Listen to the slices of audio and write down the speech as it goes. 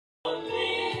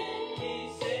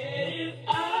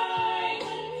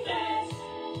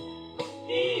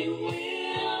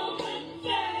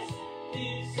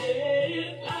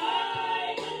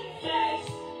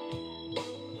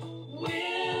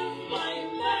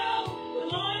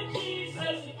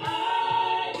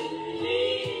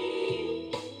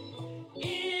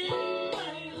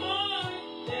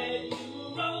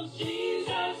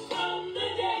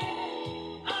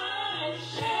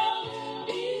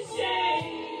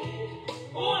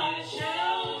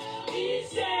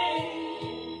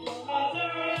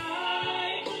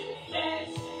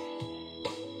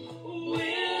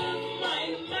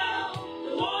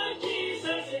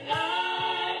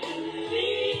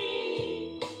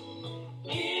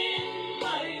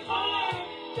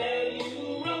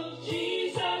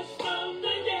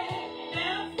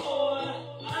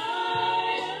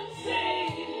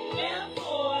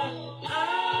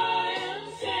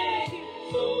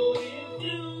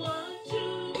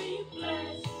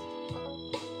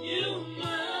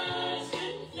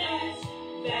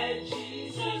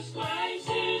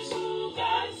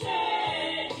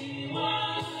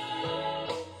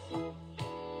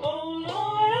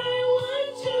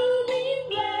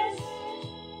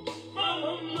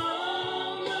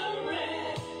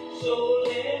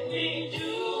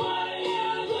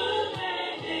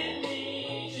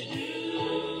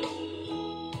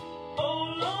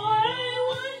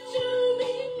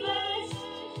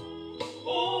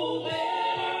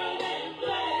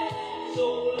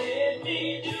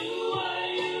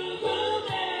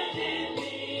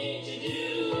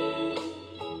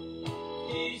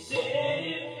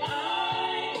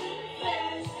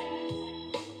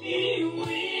he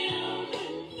will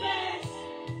confess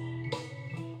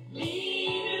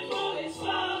me before his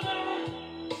Father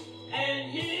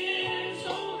and his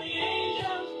holy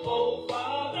angels. Oh,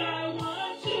 Father, I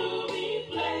want to be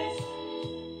blessed,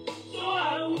 so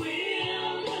I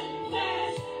will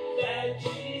confess that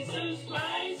Jesus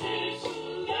Christ is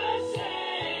who God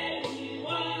said he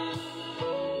was.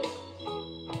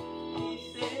 He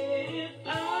said if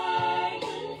I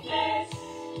confess,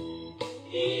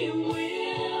 he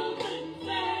will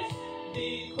confess,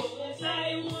 because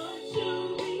I want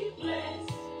to be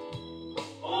blessed.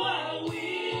 Oh, I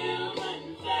will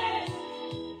confess.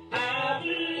 I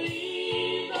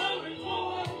believe the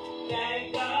report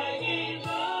that God gave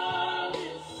of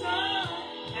his Son.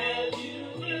 Have you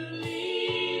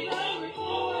believed the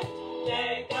report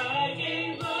that God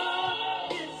gave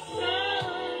of his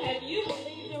Son? Have you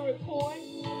believed the report?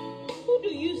 Who do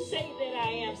you say that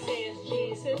I am, says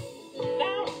Jesus?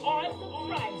 Thou art the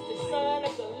Christ, the Son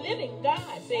of the living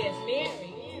God, says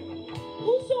Mary.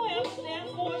 Whosoever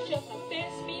therefore shall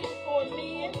confess me before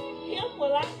men, him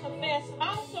will I confess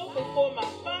also before my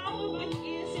Father which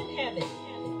is in heaven.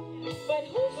 But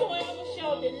whosoever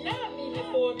shall deny me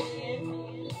before men,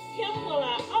 him will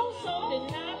I also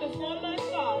deny before my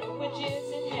Father which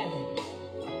is in heaven.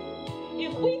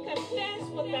 If we confess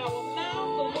with our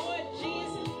mouth the Lord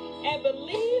Jesus and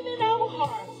believe in our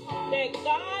hearts that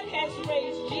God has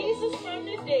raised Jesus from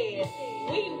the dead,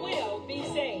 we will be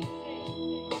saved.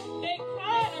 They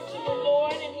cried unto the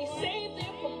Lord, and he saved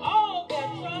them from all their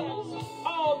troubles,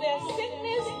 all their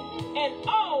sickness, and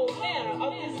all manner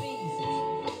of diseases.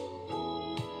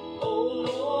 Oh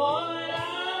Lord,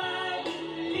 I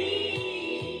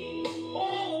believe.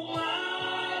 Oh,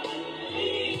 I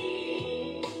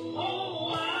believe.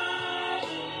 Oh, I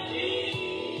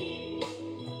believe.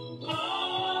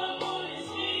 Call on his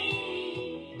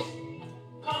name.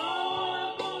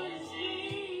 Call on his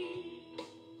name.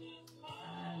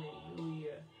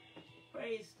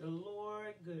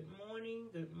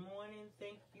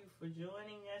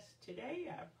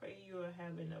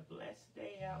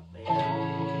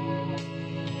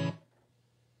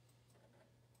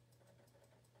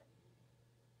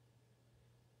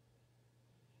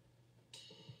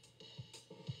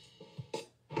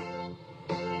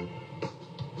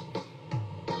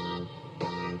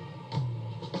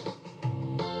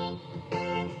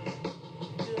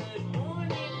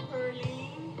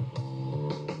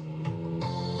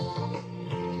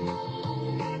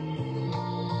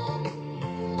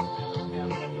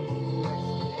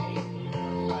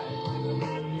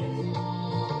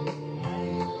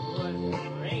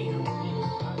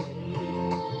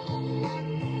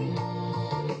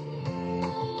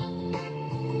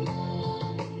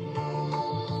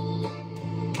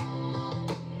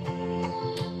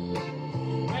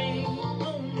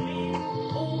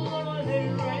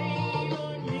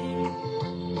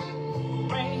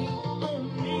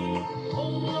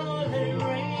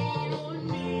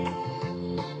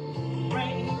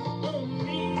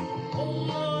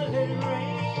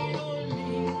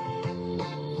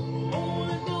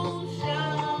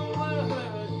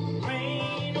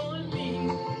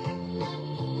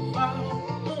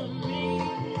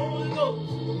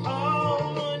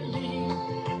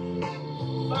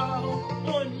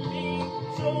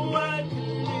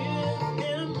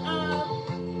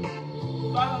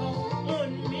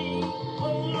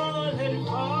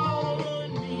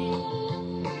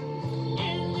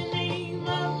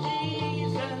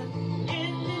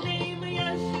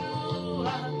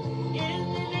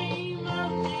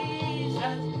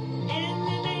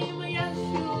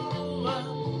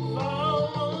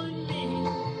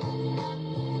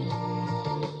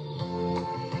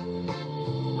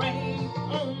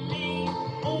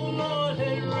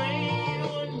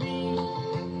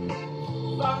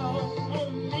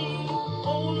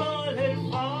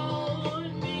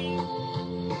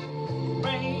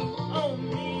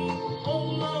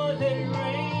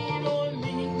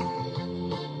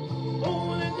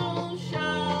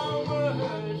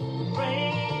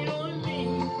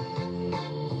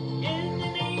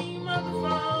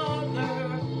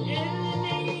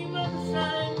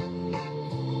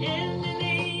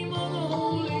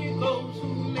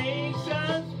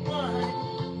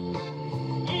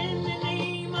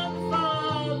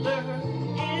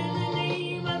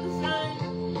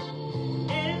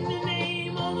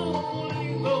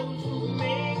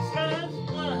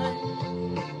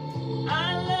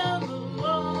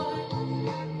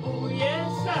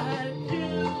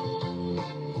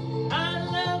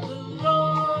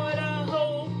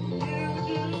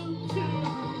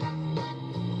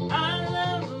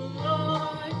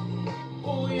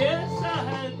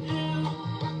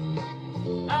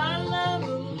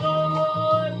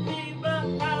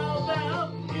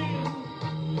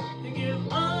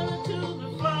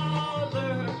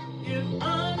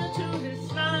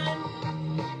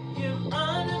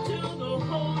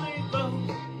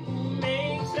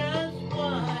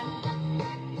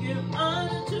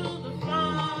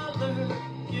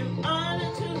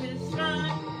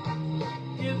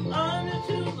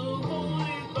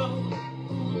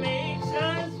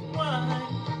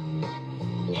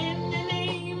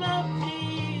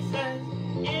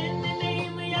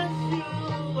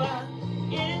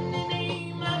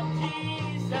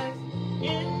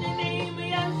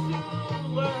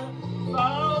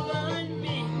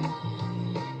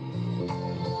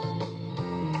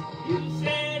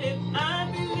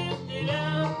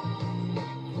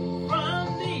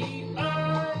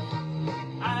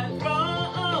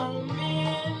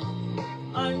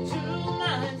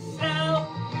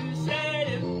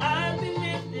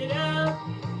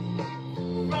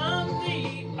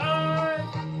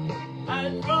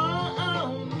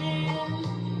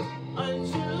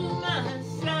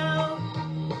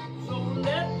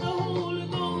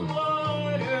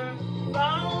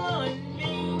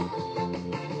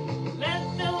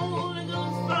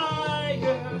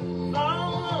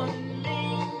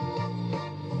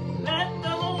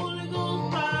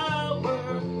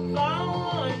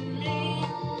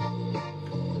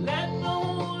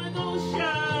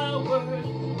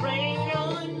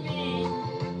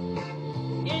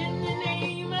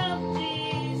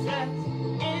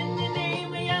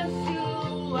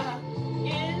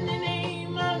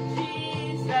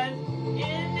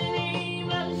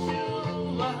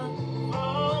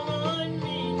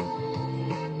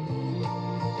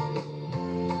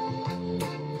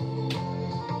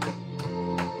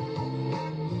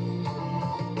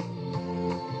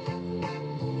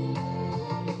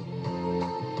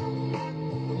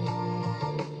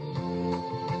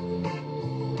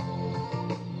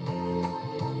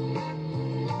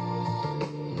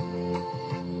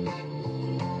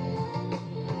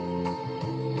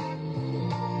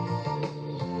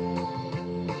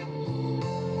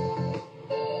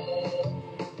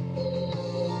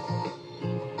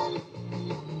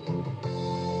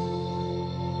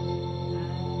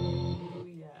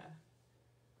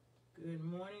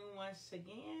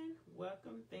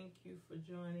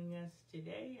 us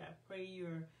today. I pray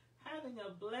you're having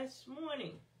a blessed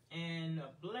morning and a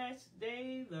blessed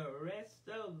day the rest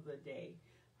of the day.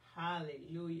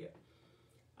 Hallelujah.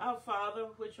 Our Father,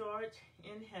 which art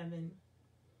in heaven,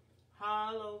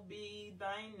 hallowed be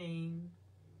thy name.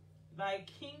 Thy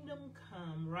kingdom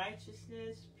come,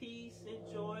 righteousness, peace,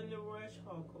 and joy in the Rosh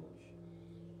Hashanah.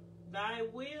 Thy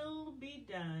will be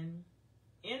done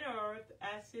in earth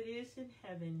as it is in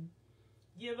heaven.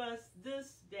 Give us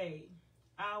this day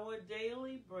our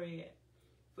daily bread.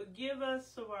 Forgive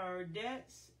us of our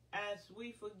debts as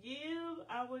we forgive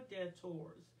our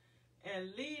debtors.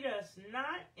 And lead us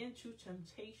not into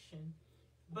temptation,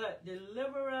 but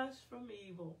deliver us from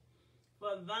evil.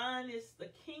 For thine is the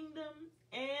kingdom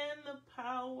and the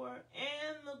power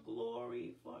and the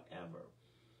glory forever.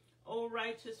 O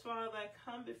righteous Father, I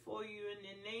come before you in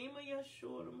the name of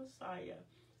Yeshua the Messiah,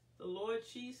 the Lord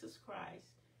Jesus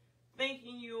Christ.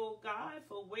 Thanking you, O God,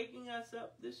 for waking us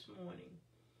up this morning.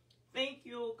 Thank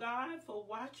you, O God, for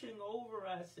watching over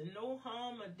us, and no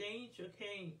harm or danger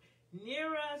came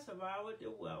near us of our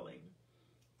dwelling.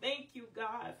 Thank you,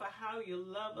 God, for how you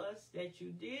love us, that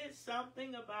you did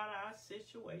something about our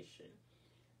situation.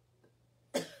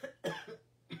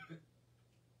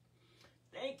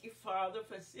 Thank you, Father,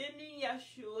 for sending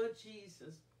Yeshua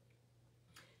Jesus,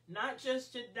 not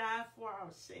just to die for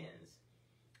our sins,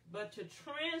 but to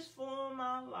transform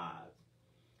our lives.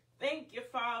 Thank you,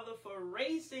 Father, for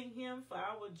raising him for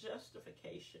our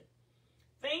justification.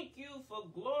 Thank you for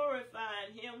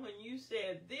glorifying him when you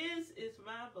said, "This is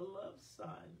my beloved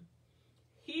Son.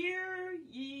 Hear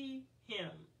ye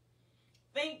him."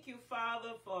 Thank you,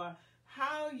 Father, for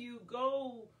how you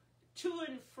go to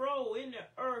and fro in the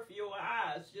earth, your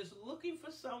eyes, just looking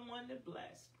for someone to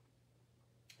bless.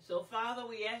 So, Father,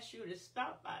 we ask you to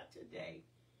stop by today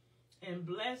and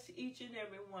bless each and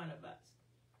every one of us.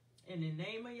 In the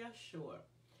name of Yeshua.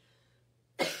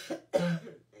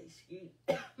 Excuse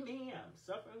me, I'm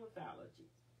suffering with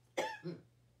allergies.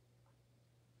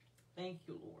 Thank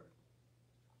you, Lord.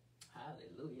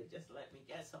 Hallelujah. Just let me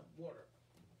get some water.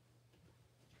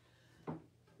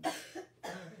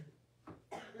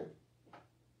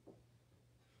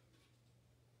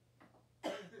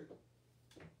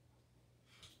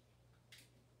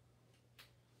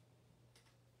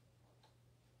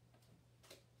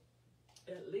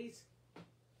 At least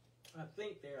I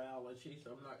think they're allergies.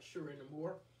 I'm not sure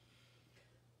anymore.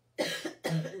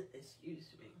 Excuse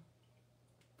me.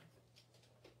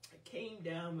 I came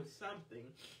down with something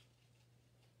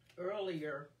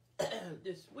earlier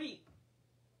this week,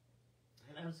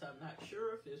 and I'm not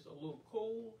sure if it's a little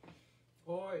cold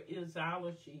or is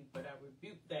allergy, but I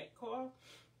rebuked that cough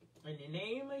in the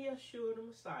name of Yeshua the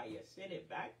Messiah. Send it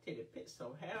back to the pits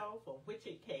of hell from which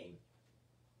it came.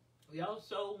 We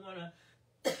also want to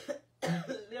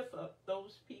lift up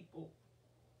those people,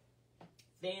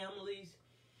 families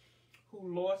who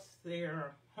lost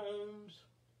their homes,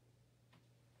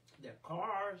 their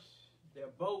cars, their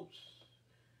boats,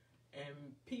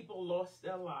 and people lost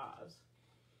their lives.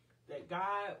 That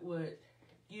God would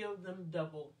give them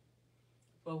double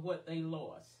for what they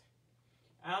lost.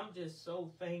 I'm just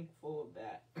so thankful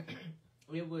that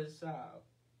it was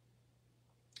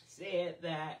said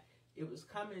that it was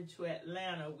coming to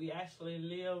Atlanta. We actually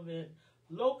live in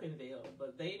Loganville,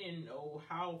 but they didn't know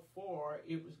how far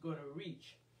it was going to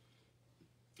reach.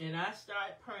 And I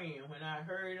started praying. When I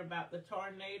heard about the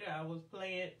tornado, I was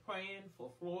praying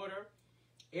for Florida,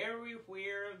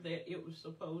 everywhere that it was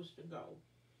supposed to go,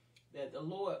 that the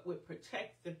Lord would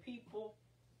protect the people,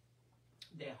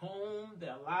 their home,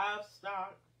 their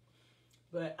livestock.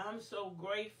 But I'm so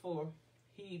grateful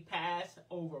he passed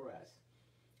over us,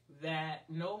 that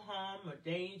no harm or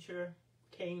danger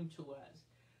came to us.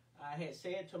 I had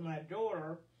said to my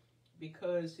daughter,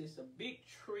 because it's a big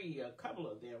tree, a couple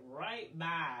of them, right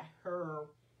by her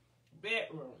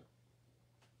bedroom.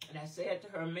 And I said to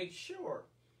her, make sure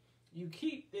you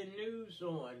keep the news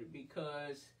on,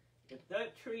 because if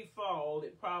that tree falls,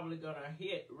 it's probably going to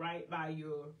hit right by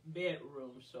your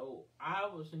bedroom. So I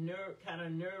was kind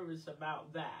of nervous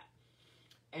about that.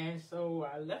 And so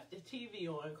I left the TV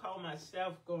on and called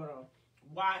myself going to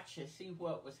watch and see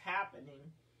what was happening.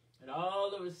 And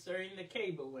all of a sudden, the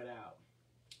cable went out.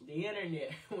 The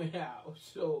internet went out.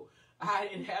 So I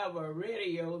didn't have a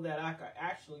radio that I could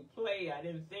actually play. I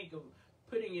didn't think of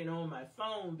putting it on my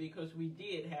phone because we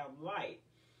did have light.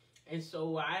 And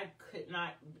so I could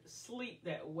not sleep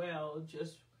that well,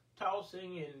 just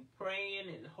tossing and praying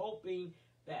and hoping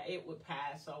that it would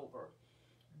pass over.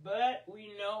 But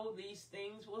we know these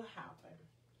things will happen,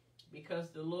 because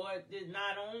the Lord did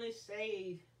not only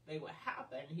say they would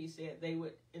happen, he said they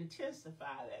would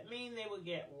intensify. That means they would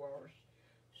get worse.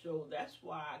 So that's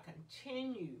why I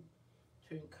continue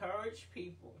to encourage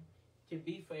people to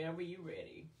be forever you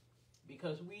ready,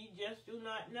 because we just do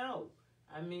not know.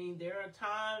 I mean, there are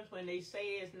times when they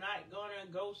say it's not going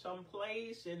to go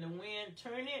someplace and the wind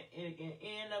turn it, and it can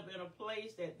end up in a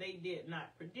place that they did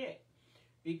not predict,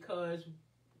 because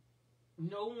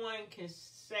no one can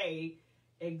say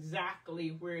exactly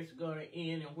where it's going to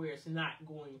end and where it's not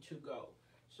going to go.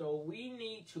 So we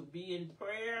need to be in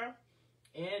prayer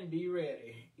and be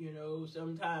ready. You know,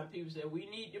 sometimes people say we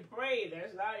need to pray.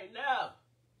 That's not enough.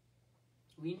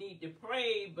 We need to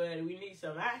pray, but we need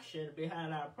some action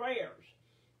behind our prayers.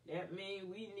 That means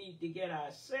we need to get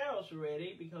ourselves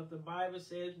ready, because the Bible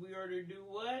says we are to do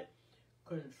what?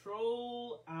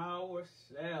 Control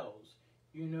ourselves.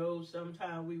 You know,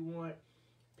 sometimes we want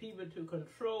people to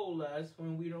control us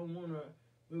when we don't want to.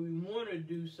 When we want to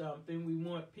do something, we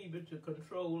want people to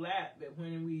control that. But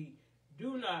when we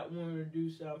do not want to do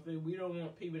something, we don't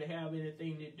want people to have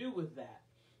anything to do with that.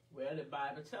 Well, the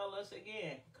Bible tells us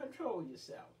again, control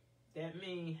yourself. That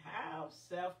means have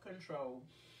self-control.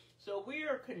 So we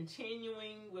are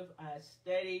continuing with our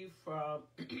study from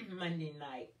Monday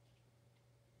night.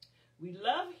 We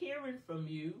love hearing from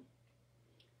you.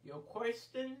 Your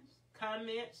questions,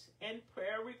 comments, and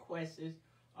prayer requests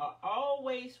are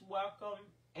always welcome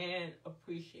and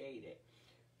appreciated.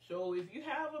 So if you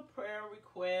have a prayer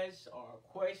request or a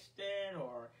question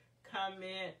or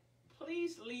comment,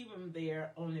 please leave them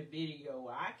there on the video.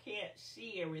 I can't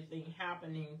see everything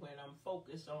happening when I'm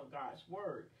focused on God's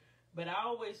Word, but I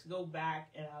always go back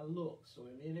and I look. So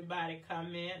if anybody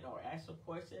comment or ask a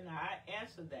question, I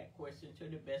answer that question to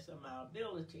the best of my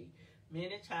ability.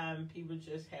 Many times people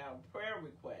just have prayer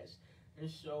requests. And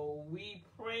so we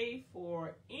pray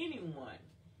for anyone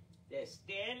that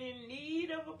stand in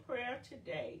need of a prayer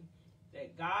today,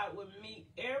 that God would meet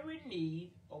every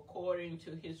need according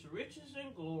to his riches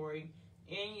and glory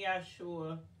in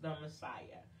Yeshua the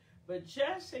Messiah. But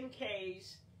just in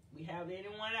case we have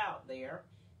anyone out there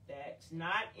that's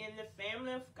not in the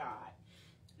family of God,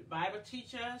 the Bible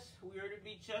teaches us we are to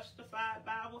be justified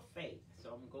by our faith.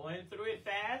 So I'm going through it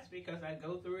fast because I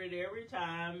go through it every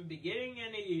time, beginning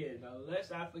and the end,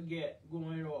 unless I forget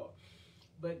going on.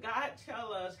 But God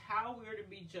tells us how we're to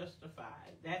be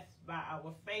justified. That's by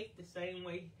our faith, the same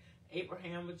way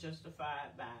Abraham was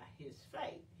justified by his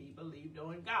faith. He believed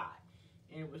on God,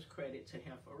 and it was credited to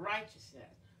him for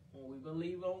righteousness. When we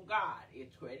believe on God,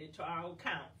 it's credited to our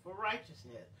account for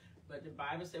righteousness. But the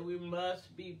Bible said we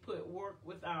must be put work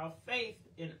with our faith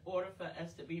in order for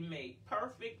us to be made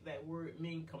perfect. That word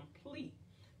means complete.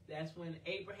 That's when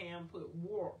Abraham put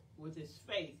work with his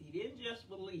faith. He didn't just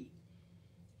believe.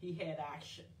 He had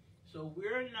action. So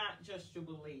we're not just to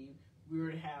believe, we're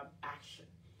to have action.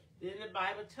 Then the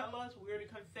Bible tells us we're to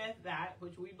confess that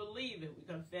which we believe in. We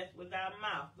confess with our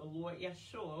mouth the Lord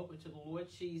Yeshua, which is the Lord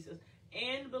Jesus,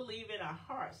 and believe in our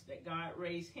hearts that God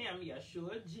raised him,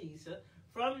 Yeshua, Jesus,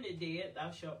 from the dead, thou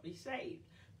shalt be saved.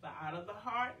 For out of the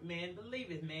heart man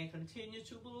believeth. Man continues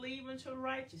to believe unto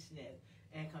righteousness,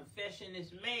 and confession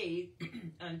is made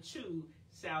unto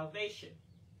salvation.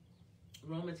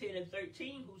 Romans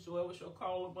 10:13, whosoever shall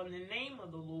call upon the name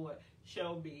of the Lord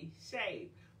shall be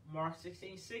saved. Mark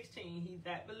 16:16, he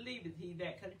that believeth, he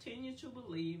that continues to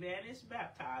believe and is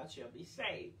baptized shall be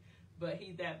saved. But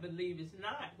he that believeth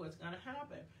not, what's going to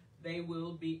happen? They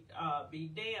will be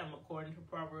damned, according to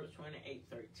Proverbs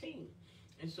 28:13.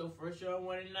 And so 1 John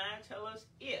 1:9 tell us,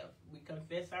 if we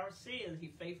confess our sins,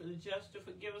 he faithful and just to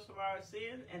forgive us of our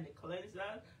sins and to cleanse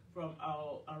us from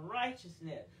all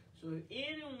unrighteousness. So if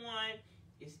anyone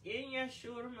is in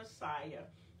Yeshua the Messiah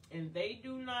and they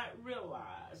do not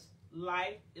realize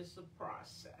life is a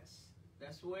process.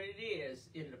 That's what it is.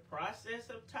 In the process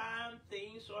of time,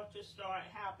 things ought to start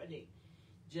happening.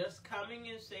 Just coming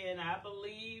and saying, I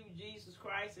believe Jesus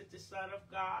Christ is the Son of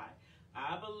God.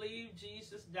 I believe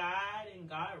Jesus died and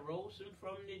God rose him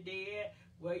from the dead.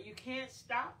 Well, you can't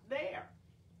stop there.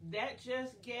 That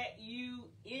just get you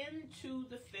into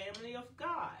the family of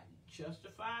God.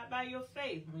 Justified by your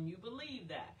faith when you believe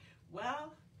that.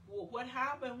 Well, what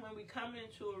happened when we come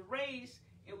into a race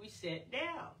and we sit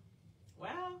down?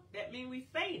 Well, that means we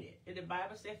fainted. And the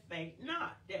Bible said, faint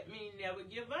not. That means never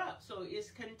give up. So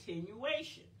it's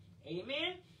continuation.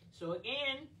 Amen? So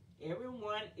again,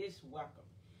 everyone is welcome.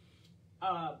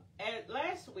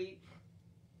 Last week,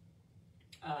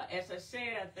 as I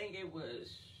said, I think it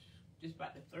was just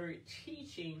about the third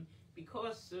teaching,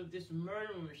 because of this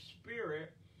murdering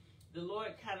spirit, the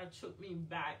Lord kind of took me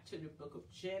back to the book of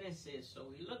Genesis. So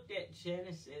we looked at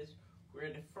Genesis, where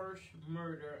the first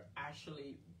murder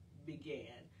actually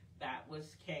began. That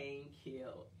was Cain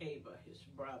killed Abel, his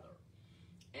brother.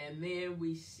 And then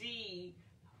we see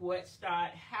what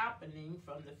started happening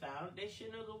from the foundation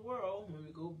of the world when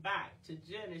we go back to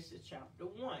Genesis chapter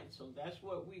 1. So that's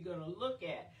what we're going to look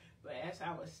at. But as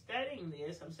I was studying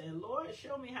this, I'm saying, Lord,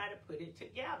 show me how to put it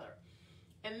together.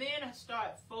 And then I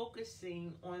start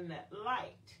focusing on that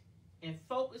light and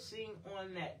focusing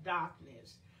on that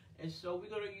darkness. And so we're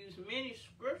going to use many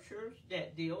scriptures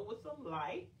that deal with the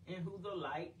light and who the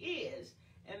light is.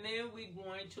 And then we're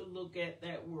going to look at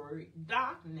that word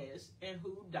darkness and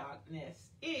who darkness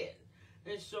is.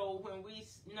 And so when we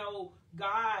know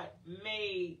God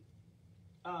made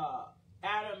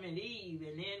Adam and Eve,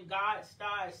 and then God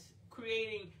starts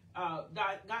creating,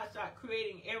 God started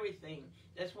creating everything.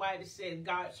 That's why it says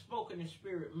God spoke and the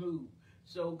Spirit moved.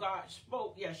 So God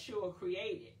spoke, Yeshua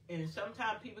created. And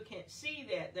sometimes people can't see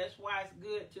that. That's why it's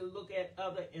good to look at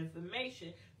other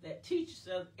information that teaches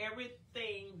us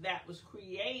everything that was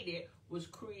created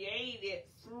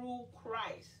through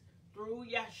Christ, through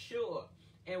Yeshua,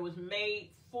 and was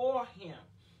made for him.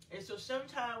 And so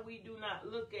sometimes we do not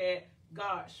look at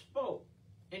God spoke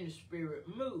and the Spirit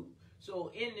moved.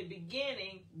 So in the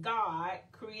beginning, God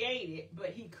created, but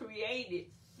he created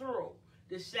through.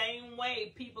 The same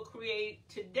way people create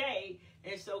today.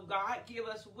 And so God give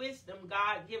us wisdom.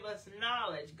 God give us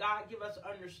knowledge. God give us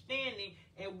understanding.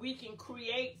 And we can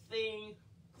create things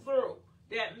through.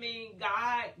 That means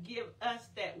God give us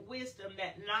that wisdom,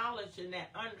 that knowledge, and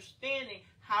that understanding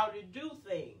how to do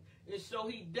things. And so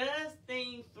he does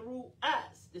things through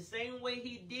us. The same way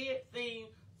he did things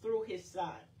through his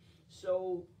son.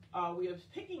 So we are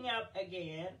picking up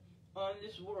again on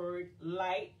this word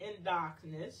light and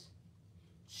darkness.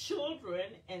 Children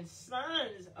and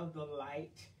sons of the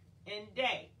light and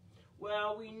day.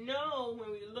 Well, we know when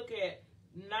we look at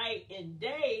night and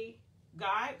day,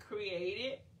 God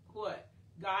created what?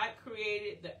 God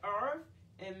created the earth,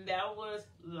 and there was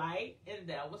light and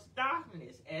there was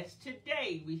darkness. As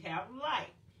today we have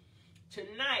light.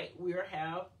 Tonight we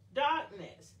have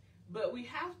darkness. But we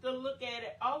have to look at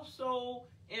it also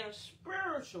in a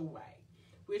spiritual way,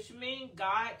 which means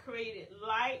God created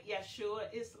light.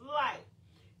 Yeshua is light.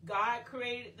 God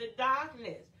created the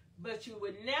darkness, but you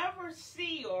would never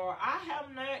see, or I have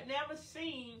never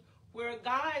seen, where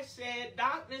God said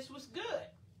darkness was good,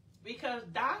 because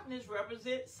darkness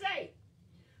represents Satan.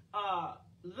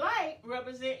 Light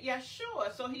represents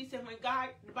Yeshua. So he said when God,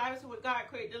 the Bible said when God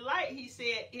created the light, he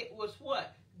said it was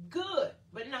what? Good,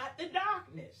 but not the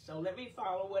darkness. So let me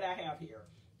follow what I have here.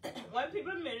 One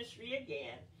People Ministry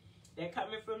again. They're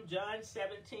coming from John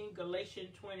 17, Galatians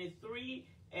 23,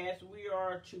 as we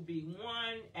are to be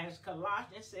one, as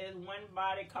Colossians says, one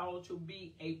body called to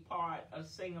be a part of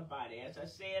single body. As I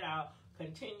said, I'll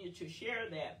continue to share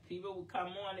that. People will come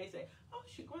on, they say, oh,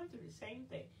 she's going through the same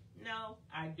thing. No,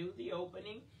 I do the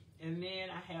opening, and then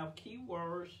I have key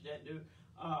words that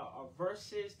are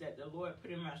verses that the Lord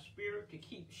put in my spirit to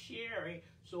keep sharing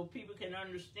so people can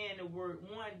understand the word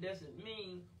one doesn't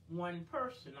mean one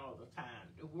person all the time.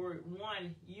 The word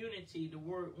one, unity, the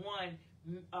word one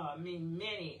mean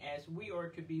many, as we are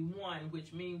to be one,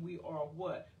 which means we are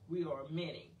what? We are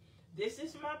many. This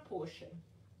is my portion.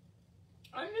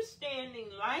 Understanding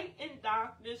light and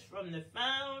darkness from the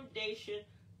foundation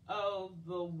of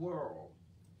the world.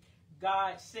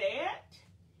 God said,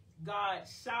 God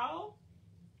saw,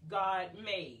 God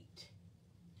made.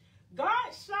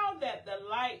 God saw that the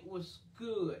light was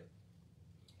good,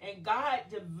 and God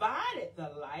divided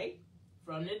the light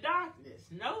from the darkness.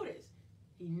 Notice,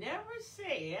 he never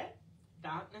said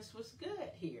darkness was good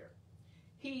here.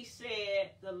 He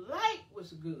said the light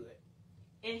was good,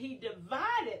 and he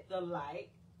divided the light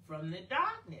from the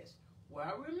darkness.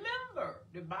 Well, remember,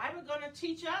 the Bible is going to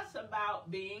teach us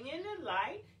about being in the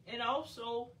light and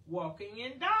also walking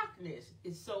in darkness.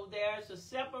 So there's a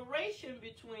separation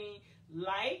between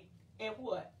light and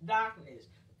what? Darkness.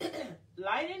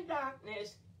 Light and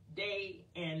darkness, day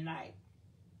and night.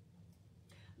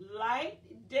 Light,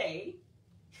 day,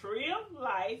 tree of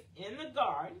life in the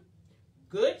garden,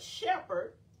 good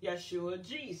shepherd, Yeshua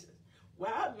Jesus.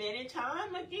 Well, many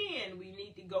times again, we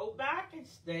need to go back and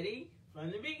study from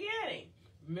the beginning.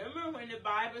 Remember when the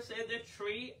Bible said the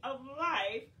tree of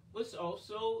life was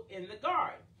also in the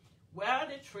garden. Well,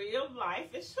 the tree of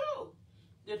life is who?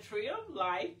 The tree of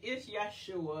life is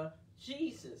Yeshua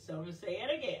Jesus. So I'm going to say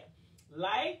it again.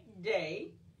 Light,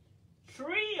 day,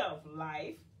 tree of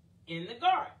life in the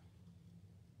garden.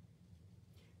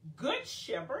 Good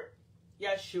shepherd,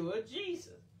 Yeshua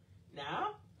Jesus.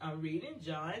 Now, I'm reading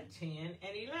John 10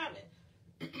 and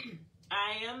 11.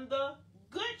 I am the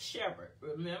good shepherd.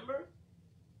 Remember,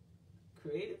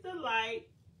 created the light,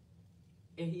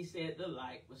 and he said the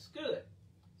light was good.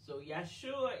 So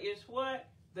Yeshua is what?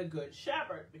 the good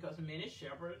shepherd, because many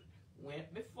shepherds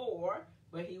went before,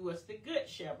 but he was the good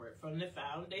shepherd from the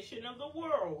foundation of the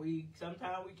world.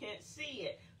 Sometimes we can't see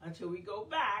it until we go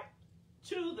back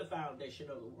to the foundation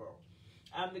of the world.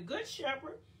 I'm the good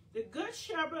shepherd. The good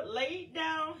shepherd laid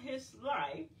down his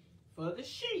life for the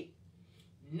sheep.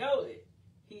 Notice,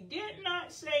 he did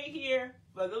not say here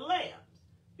for the lambs,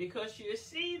 because you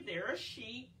see there are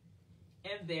sheep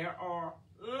and there are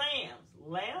lambs.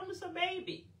 Lamb is a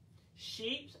baby.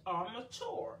 Sheep are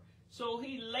mature. So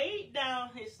he laid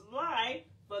down his life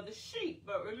for the sheep.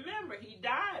 But remember, he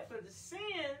died for the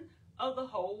sin of the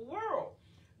whole world.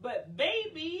 But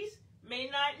babies may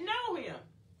not know him.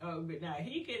 But now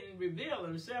he can reveal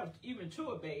himself even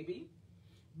to a baby.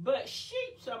 But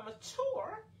sheep are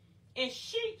mature, and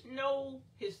sheep know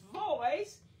his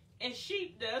voice, and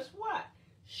sheep does what?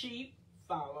 Sheep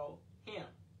follow him.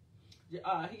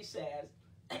 He says,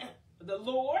 the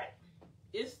Lord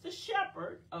is the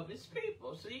shepherd of his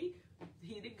people. See,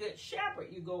 he the good shepherd.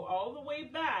 You go all the way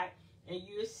back, and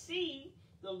you see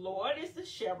the Lord is the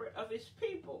shepherd of his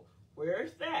people. Where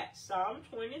is that? Psalm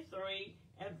 23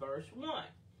 and verse 1.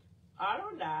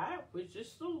 Adonai, which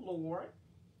is the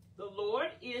Lord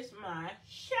is my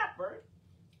shepherd.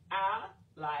 I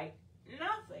like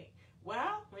nothing.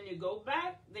 Well, when you go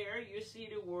back there, you see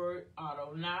the word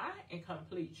Adonai in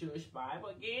Complete Jewish Bible.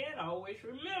 Again, always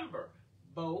remember,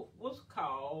 both was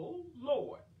called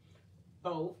Lord.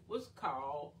 Both was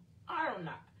called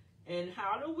Adonai. And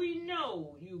how do we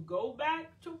know? You go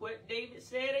back to what David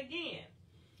said again.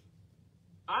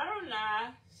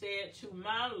 Adonai said to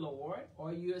my Lord,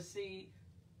 or you'll see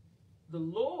the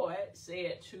Lord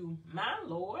said to my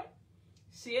Lord,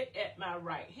 sit at my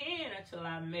right hand until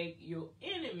I make your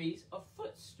enemies a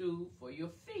footstool for your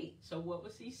feet. So what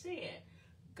was he saying?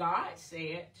 God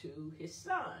said to his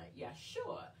son,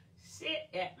 Yeshua, sit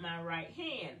at my right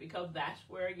hand, because that's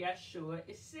where Yeshua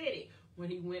is sitting. When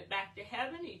he went back to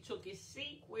heaven, he took his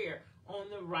seat where? On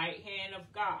the right hand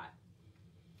of God.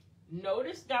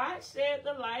 Notice God said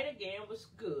the light again was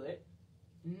good,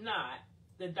 not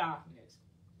the darkness.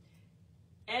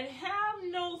 And have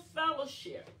no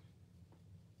fellowship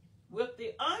with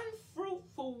the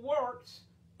unfruitful works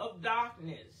of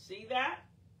darkness. See that?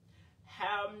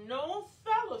 Have no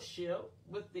fellowship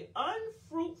with the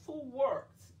unfruitful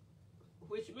works,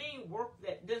 which means work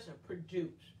that doesn't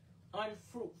produce,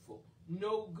 unfruitful,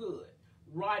 no good,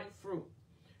 rotten fruit.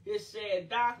 It said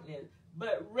darkness,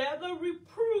 but rather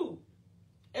reprove,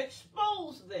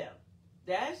 expose them.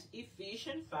 That's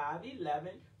Ephesians 5:11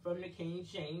 from the King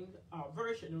James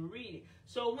Version of reading.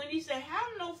 So when he said, have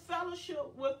no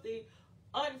fellowship with the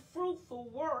unfruitful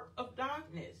work of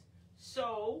darkness.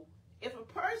 So if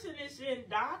a person is in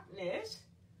darkness,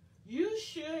 you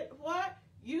should what?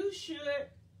 You should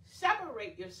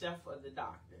separate yourself from the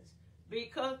darkness,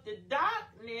 because the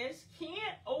darkness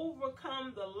can't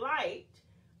overcome the light,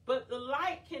 but the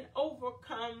light can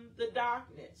overcome the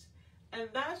darkness. And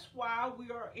that's why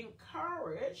we are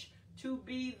encouraged to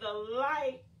be the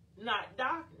light, not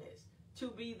darkness, to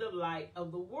be the light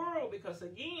of the world, because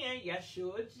again,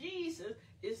 Yeshua Jesus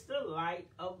is the light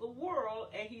of the world,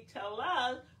 and he tells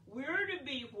us we're to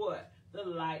be what? The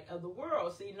light of the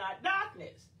world. See, not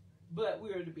darkness, but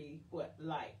we're to be what?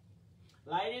 Light.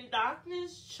 Light and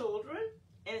darkness, children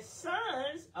and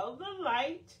sons of the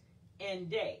light and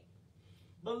day.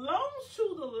 Belongs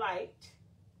to the light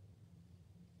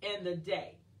and the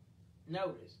day.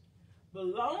 Notice,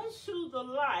 belongs to the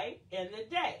light and the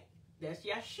day. That's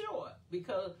Yeshua,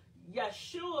 because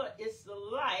Yeshua is the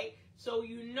light, so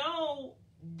you know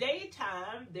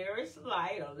daytime there is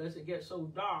light, unless it gets so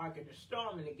dark in the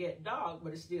storm and it gets dark,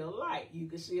 but it's still light. You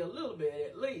can see a little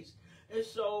bit at least. And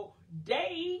so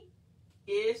day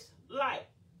is light.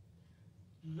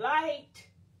 Light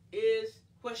is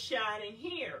what's shining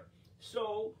here.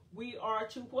 So we are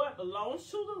to what? Belongs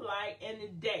to the light and the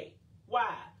day.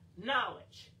 Why?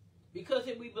 Knowledge. Because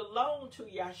if we belong to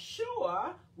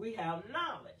Yeshua, we have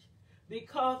knowledge.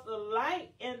 Because the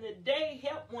light and the day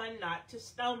help one not to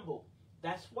stumble.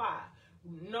 That's why.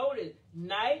 Notice,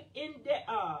 night can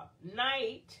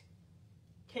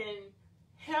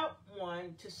help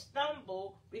one to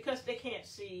stumble because they can't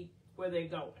see where they're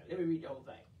going. Let me read the whole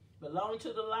thing. Belong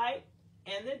to the light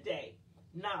and the day.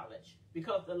 Knowledge.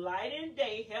 Because the light and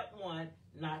day help one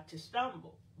not to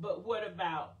stumble. But what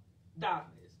about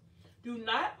darkness? Do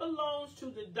not belong to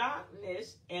the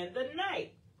darkness and the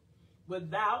night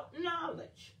without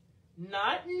knowledge,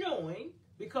 not knowing,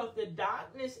 because the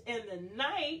darkness and the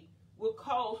night will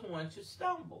cause one to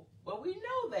stumble. Well, we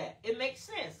know that. It makes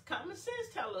sense. Common sense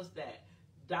tells us that.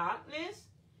 Darkness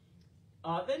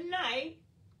or the night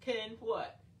can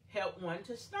what? Help one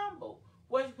to stumble.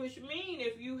 which means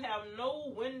if you have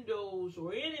no windows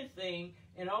or anything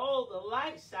and all the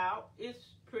lights out,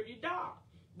 it's pretty dark.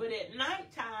 But at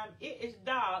nighttime, it is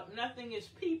dark. Nothing is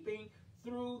peeping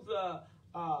through the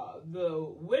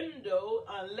window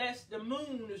unless the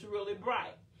moon is really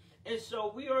bright. And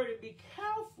so we are to be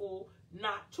careful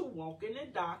not to walk in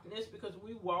the darkness, because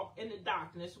we walk in the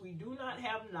darkness, we do not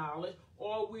have knowledge,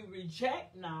 or we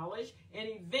reject knowledge, and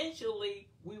eventually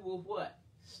we will what?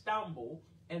 Stumble,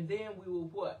 and then we will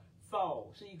what?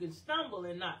 Fall. So you can stumble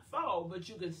and not fall, but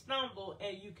you can stumble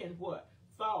and you can what?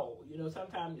 Fall. You know,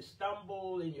 sometimes you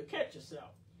stumble and you catch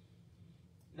yourself.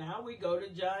 Now we go to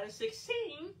John 16,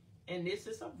 and this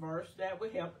is a verse that will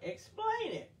help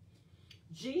explain it.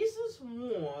 Jesus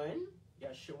warned,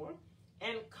 Yeshua,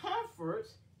 and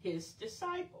comforts his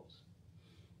disciples.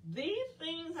 These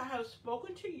things I have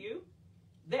spoken to you,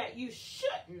 that you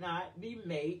should not be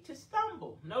made to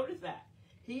stumble. Notice that.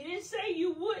 He didn't say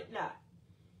you would not.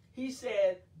 He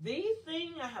said, these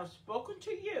things I have spoken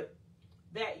to you,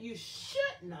 that you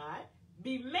should not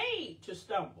be made to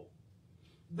stumble.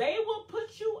 They will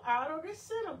put you out of the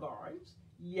synagogues.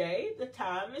 Yea, the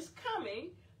time is coming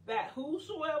that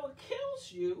whosoever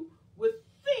kills you would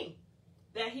think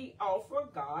that he offer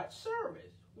God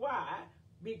service. Why?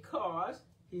 Because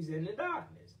he's in the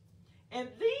darkness. And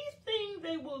these things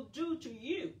they will do to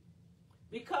you,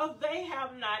 because they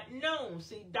have not known.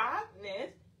 See,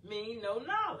 darkness means no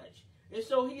knowledge. And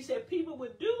so he said people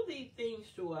would do these things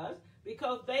to us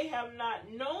because they have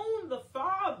not known the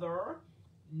Father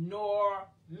nor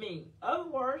me. In other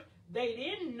words, they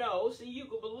didn't know. See, you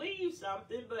could believe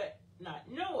something but not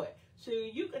know it. So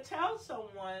you could tell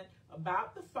someone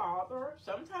about the Father.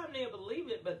 Sometimes they'll believe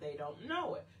it, but they don't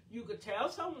know it. You could tell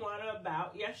someone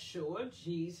about Yeshua,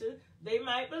 Jesus. They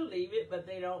might believe it, but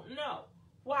they don't know.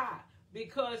 Why?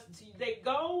 Because they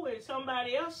go and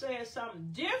somebody else says something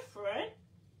different,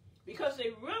 because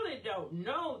they really don't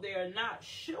know, they're not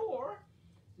sure.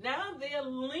 Now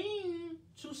they'll lean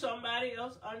to somebody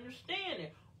else understanding.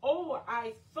 Oh,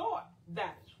 I thought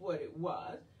that's what it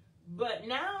was, but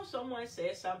now someone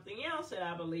says something else and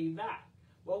I believe that.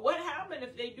 Well, what happened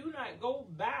if they do not go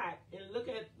back and look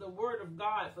at the Word of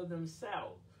God for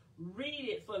themselves? Read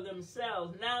it for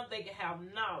themselves. Now they can have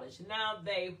knowledge. Now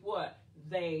they what?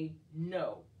 They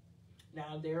know.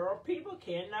 Now there are people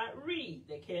cannot read.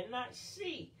 They cannot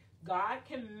see. God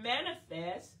can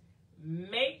manifest,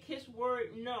 make his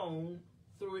word known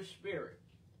through his spirit,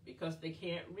 because they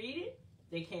can't read it,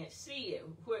 they can't see it.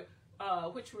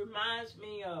 Which reminds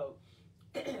me of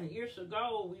years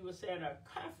ago, we was at a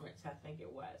conference, I think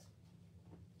it was,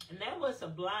 and there was a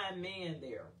blind man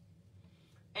there,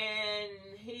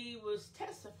 and he was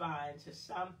testifying to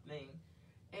something,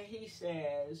 and he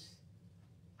says,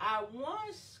 I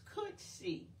once could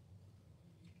see.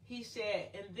 He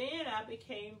said, and then I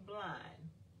became blind.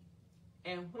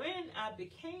 And when I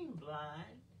became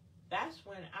blind, that's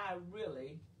when I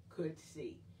really could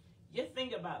see. You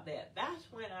think about that. That's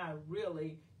when I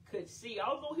really could see,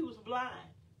 although he was blind.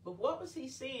 But what was he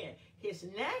seeing? His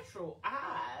natural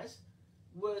eyes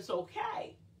was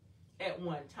okay at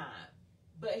one time,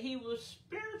 but he was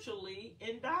spiritually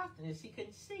in darkness. He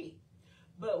couldn't see.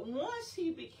 But once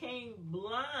he became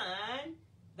blind,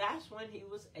 that's when he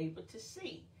was able to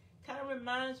see. Kind of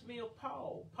reminds me of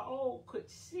Paul. Paul could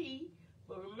see,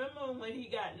 but remember when he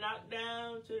got knocked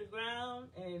down to the ground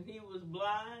and he was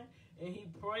blind, and he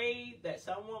prayed that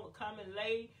someone would come and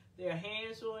lay their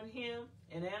hands on him,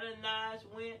 and Ananias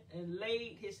went and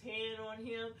laid his hand on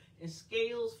him, and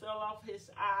scales fell off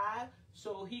his eye,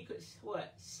 so he could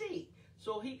what? See.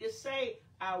 So he could say,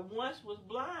 I once was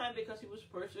blind, because he was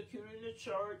persecuting the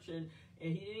church, and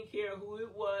he didn't care who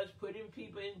it was, putting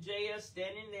people in jail,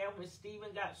 standing there when Stephen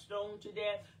got stoned to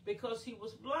death, because he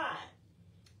was blind.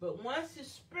 But once his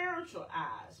spiritual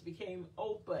eyes became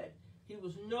open, he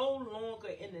was no longer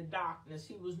in the darkness.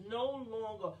 He was no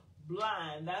longer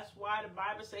blind. That's why the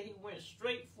Bible says he went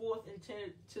straight forth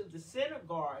into the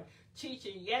synagogue,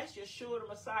 teaching, yes, Yeshua the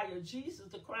Messiah,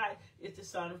 Jesus the Christ is the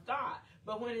Son of God.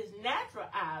 But when his natural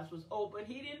eyes was open,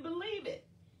 he didn't believe it.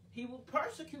 He would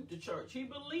persecute the church. He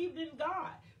believed in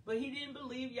God, but he didn't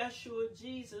believe Yeshua,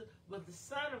 Jesus, was the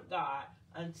Son of God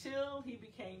until he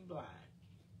became blind.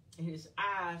 And his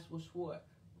eyes was what?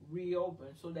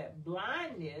 Reopened. So that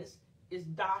blindness is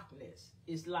darkness.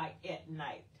 It's like at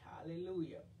night.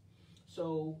 Hallelujah.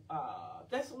 So, 1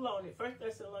 Thessalonians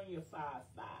 5:5.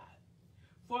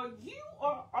 For you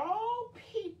are all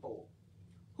people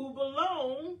who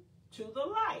belong to the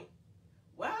light.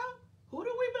 Well, who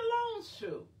do we belong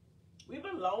to? We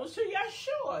belong to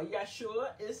Yeshua.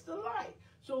 Yeshua is the light.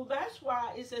 So that's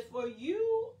why it says, for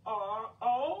you are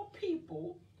all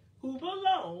people who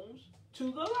belongs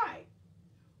to the light,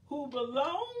 who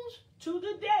belongs to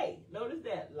the day. Notice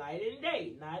that, light and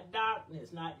day, not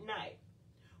darkness, not night.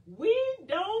 We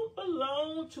don't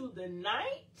belong to the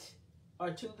night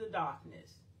or to the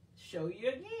darkness. Show you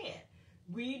again.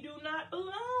 We do not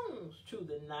belong to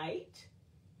the night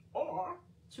or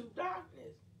to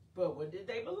darkness. But what did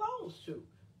they belong to?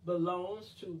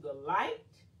 Belongs to the light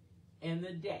and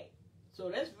the day. So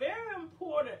that's very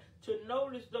important to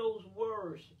notice those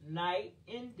words, night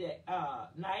and day,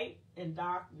 night and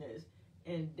darkness,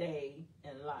 and day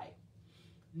and light.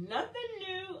 Nothing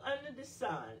new under the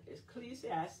sun is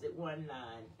Ecclesiastes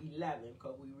 1:9-11,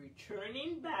 because we're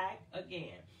returning back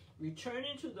again,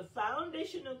 returning to the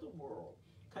foundation of the world,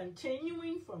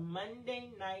 continuing from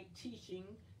Monday night teaching,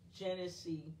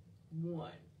 Genesis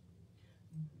 1.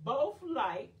 Both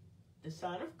light, the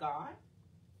Son of God,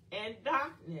 and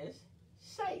darkness,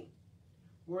 Satan,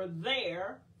 were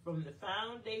there from the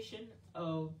foundation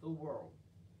of the world.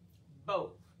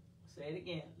 Both. Say it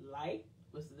again. Light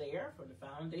was there from the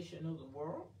foundation of the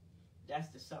world. That's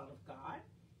the Son of God.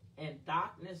 And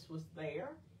darkness was there.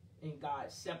 And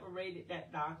God separated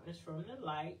that darkness from the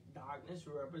light. Darkness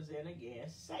represent again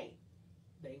Satan.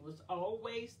 They was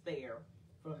always there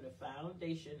from the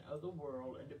foundation of the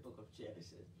world in the book of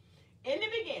Genesis. In the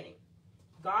beginning,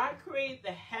 God created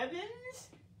the heavens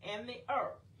and the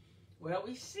earth. Well,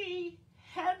 we see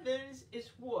heavens is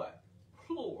what?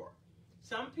 Plural.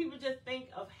 Some people just think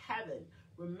of heaven.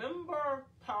 Remember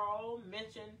Paul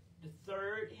mentioned the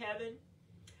third heaven?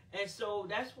 And so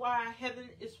that's why heaven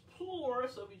is plural.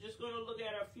 So we're just going to look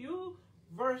at a few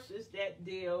verses that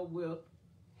deal with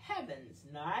heavens.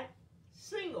 Not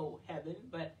single heaven,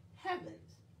 but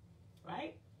heavens.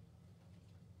 Right?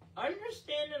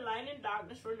 Understand the light and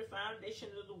darkness from the foundation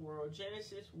of the world.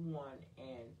 Genesis 1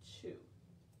 and 2.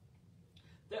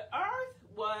 The earth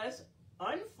was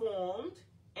unformed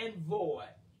and void.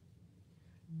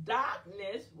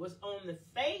 Darkness was on the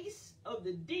face of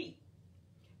the deep.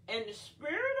 And the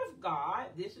Spirit of God,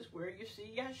 this is where you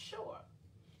see Yeshua.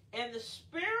 And the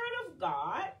Spirit of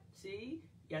God, see,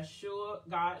 Yeshua,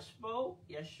 God spoke,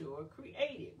 Yeshua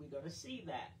created. We're going to see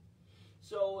that.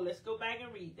 So let's go back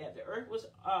and read that. The earth was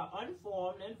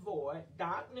unformed and void.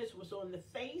 Darkness was on the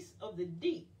face of the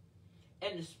deep.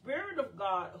 And the Spirit of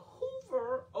God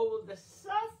hovered over the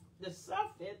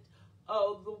surface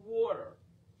of the water.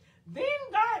 Then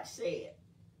God said,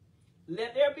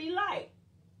 let there be light.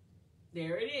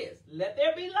 There it is. Let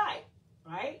there be light.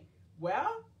 Right?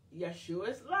 Well, Yeshua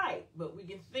is light. But we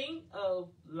can think of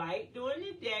light during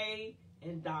the day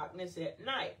and darkness at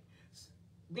night.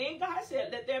 Then God said,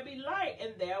 let there be light.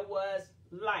 And there was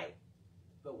light.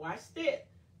 But watch this.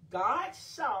 God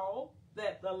saw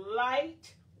that the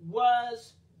light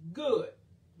was good.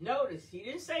 Notice, he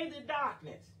didn't say the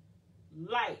darkness.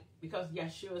 Light. Because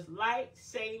Yeshua's light,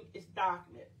 same is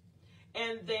darkness.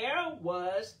 And there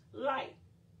was light.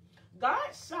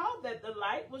 God saw that the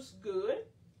light was good,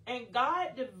 and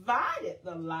God divided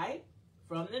the light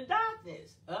from the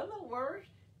darkness. In other words,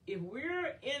 if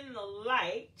we're in the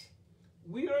light,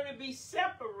 we're going to be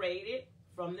separated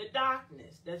from the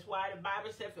darkness. That's why the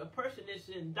Bible says if a person is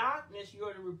in darkness,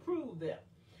 you're to reprove them.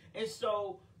 And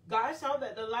so God saw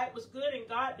that the light was good, and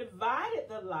God divided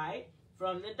the light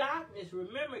from the darkness.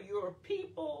 Remember, you're a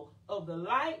people of the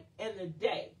light and the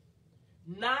day,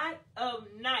 not of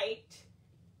night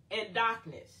and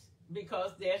darkness,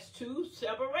 because there's two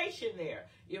separation there.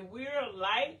 If we're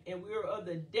light and we're of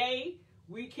the day,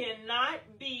 we cannot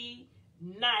be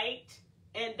night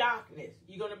and darkness.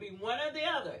 You're going to be one or the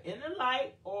other, in the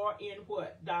light or in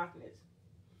what? Darkness.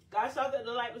 God saw that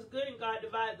the light was good, and God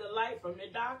divided the light from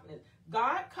the darkness.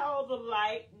 God called the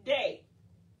light day.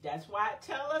 That's why it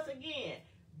tells us again,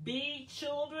 be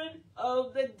children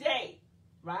of the day,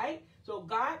 right? So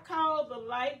God called the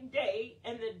light day,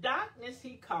 and the darkness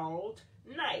he called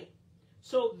night.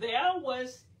 So there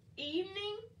was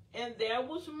evening and there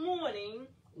was morning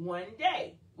one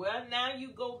day. Well, now you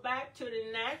go back to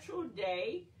the natural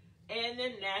day and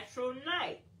the natural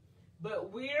night.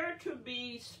 But we're to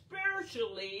be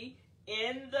spiritually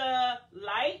in the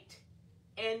light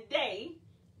and day,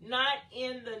 not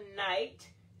in the night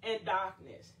and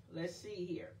darkness. Let's see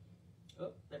here.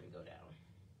 Oh, let me go down.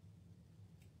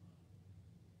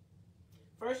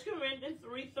 1 Corinthians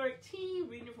 3:13,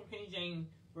 reading from King James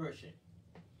Version.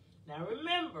 Now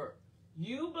remember,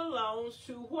 you belong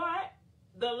to what?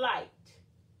 The light.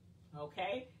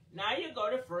 Okay? Now you go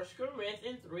to 1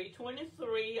 Corinthians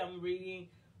 3:23. I'm reading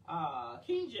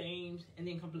King James and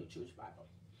then Complete Jewish Bible.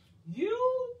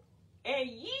 You and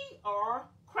ye are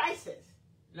Christ's.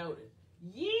 Notice,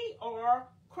 ye are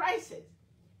Christ's.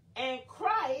 And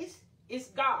Christ is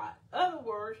God. In other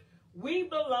words, we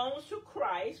belong to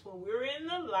Christ when we're in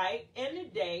the light and the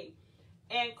day,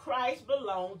 and Christ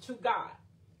belongs to God.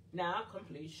 Now,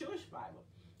 complete Jewish Bible.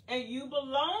 And you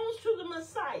belong to the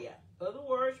Messiah. In other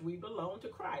words, we belong to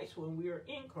Christ when we are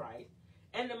in Christ.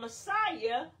 And the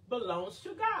Messiah belongs to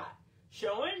God.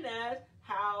 Showing us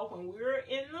how when we're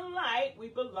in the light, we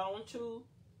belong to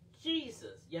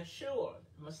Jesus, Yeshua,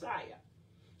 the Messiah.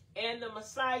 And the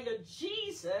Messiah,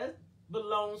 Jesus,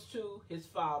 belongs to his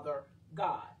Father,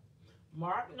 God.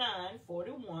 Mark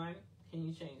 9:41,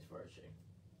 King James Version.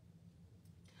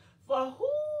 For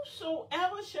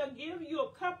whosoever shall give you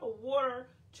a cup of water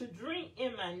to drink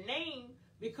in my name,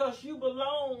 because you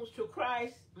belong to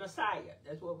Christ Messiah.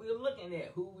 That's what we're looking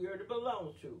at, who we are to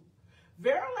belong to.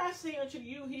 Verily I say unto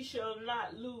you, he shall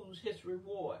not lose his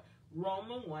reward.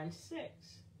 Romans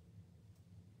 1:6.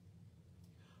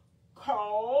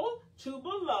 Called to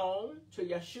belong to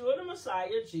Yeshua the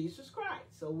Messiah, Jesus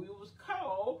Christ. So we was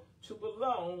called to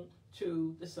belong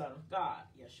to the Son of God,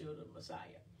 Yeshua the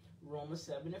Messiah. Romans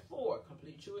 7:4,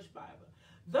 complete Jewish Bible.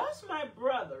 Thus, my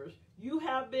brothers, you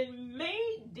have been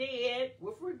made dead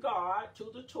with regard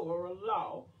to the Torah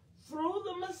law through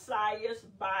the Messiah's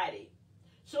body,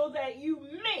 so that you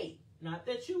may, not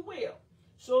that you will,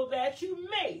 so that you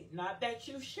may, not that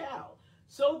you shall,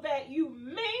 so that you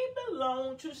may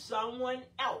belong to someone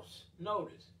else.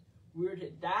 Notice, we're to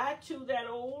die to that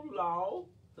old law,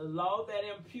 the law that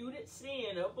imputed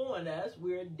sin upon us.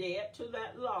 We're dead to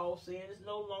that law. Sin is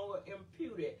no longer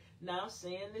imputed. Now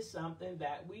sin is something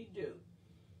that we do.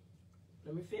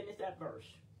 Let me finish that verse.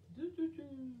 Let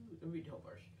me read the whole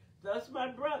verse. Thus, my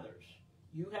brothers,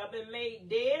 you have been made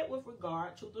dead with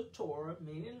regard to the Torah,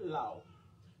 meaning law,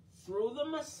 through the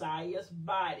Messiah's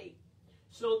body,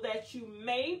 so that you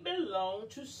may belong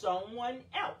to someone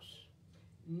else,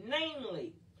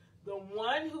 namely, the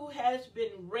one who has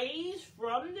been raised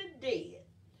from the dead,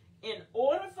 in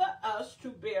order for us to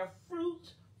bear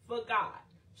fruit for God.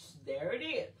 There it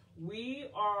is. We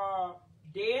are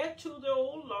dead to the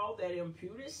old law that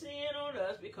imputed sin on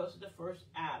us because of the first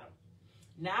Adam.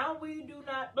 Now we do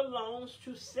not belong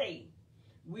to Satan.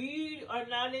 We are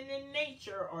not in the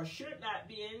nature, or should not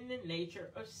be in the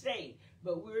nature of Satan,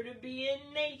 but we're to be in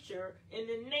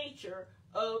the nature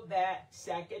of that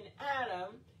second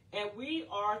Adam. And we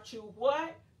are to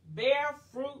what? Bear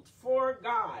fruit for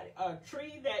God. A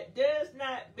tree that does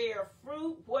not bear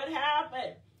fruit, what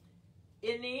happened?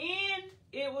 In the end,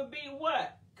 it would be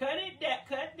what? Cut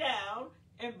down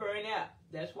and burn up.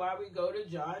 That's why we go to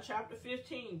John chapter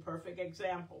 15, perfect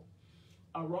example.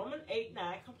 Romans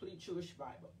 8:9, complete Jewish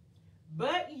Bible.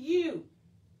 But you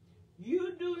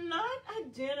do not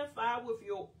identify with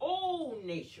your old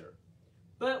nature,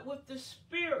 but with the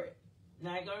Spirit.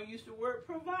 Now I'm going to use the word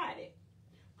provided.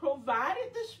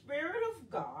 Provided the Spirit of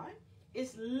God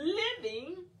is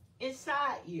living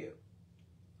inside you.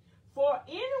 For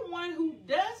anyone who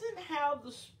doesn't have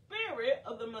the Spirit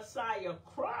of the Messiah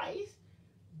Christ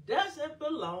doesn't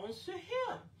belong to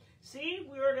him. See,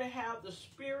 we're to have the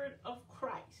Spirit of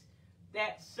Christ.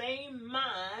 That same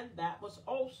mind that was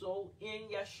also in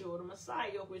Yeshua the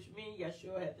Messiah, which means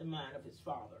Yeshua had the mind of his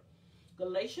Father.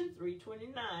 Galatians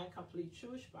 3:29, complete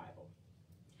Jewish Bible.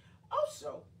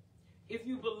 Also, if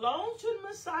you belong to the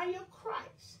Messiah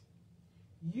Christ,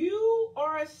 you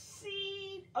are a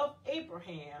seed of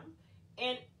Abraham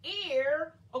and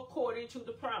heir according to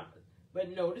the promise.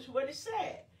 But notice what it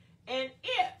said. And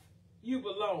if you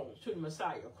belong to the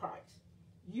Messiah Christ,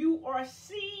 you are a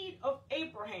seed of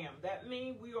Abraham. That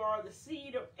means we are the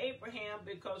seed of Abraham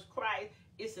because Christ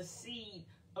is a seed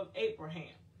of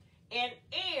Abraham. And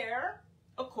heir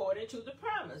according to the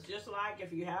promise. Just like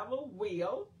if you have a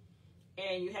will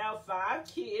and you have 5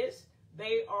 kids,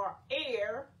 they are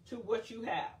heir to what you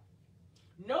have.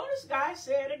 Notice God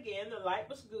said again, the light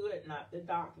was good, not the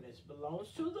darkness.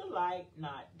 Belongs to the light,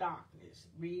 not darkness.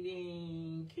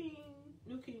 Reading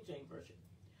New King James Version.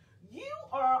 You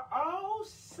are all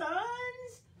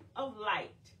sons of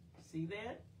light. See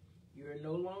that? You're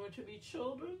no longer to be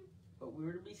children, but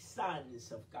we're to be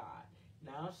sons of God.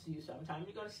 Now, see, sometimes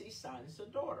you're going to see sons or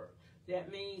daughters.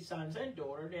 That means sons and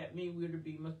daughters. That means we're to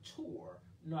be mature,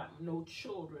 not no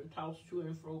children tossed to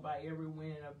and fro by every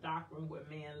wind of doctrine where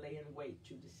man lay in wait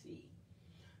to deceive.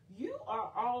 You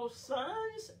are all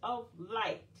sons of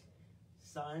light.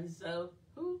 Sons of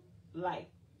who? Light.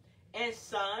 And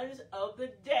sons of the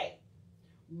day.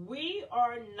 We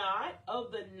are not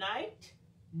of the night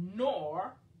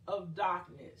nor of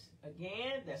darkness.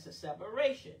 Again, that's a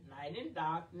separation. Night and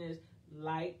darkness,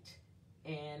 light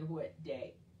and what?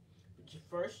 Day.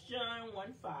 1 John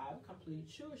 1:5, complete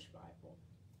Jewish Bible.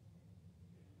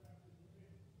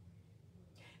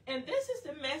 And this is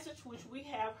the message which we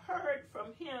have heard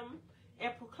from him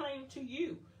and proclaimed to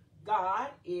you. God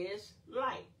is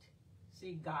light.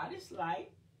 See, God is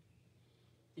light.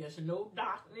 There's no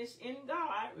darkness in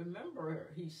God. Remember,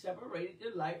 he separated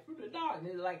the light from the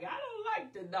darkness. Like, I don't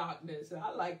like the darkness.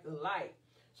 I like the light.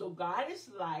 So God is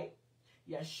light.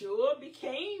 Yeshua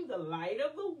became the light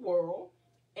of the world.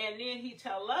 And then he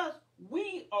tells us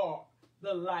we are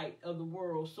the light of the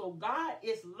world. So God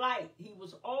is light. He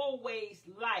was always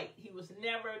light. He was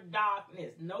never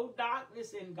darkness. No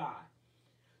darkness in God.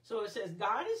 So it says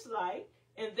God is light,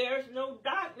 and there's no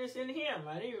darkness in him.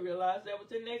 I didn't realize that was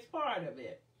the next part of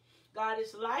it. God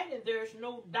is light, and there's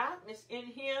no darkness in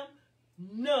him.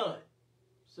 None.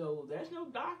 So there's no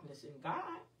darkness in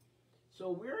God.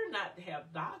 So we're not to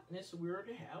have darkness. We're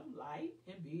to have light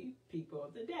and be people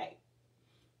of the day.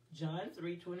 John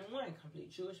 3:21,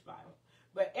 complete Jewish Bible.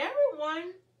 But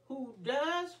everyone who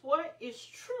does what is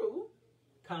true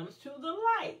comes to the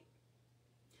light,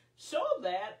 so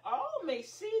that all may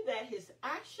see that his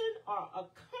actions are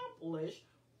accomplished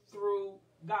through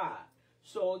God.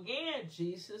 So again,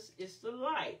 Jesus is the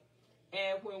light.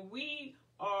 And when we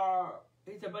are,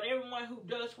 he said, but everyone who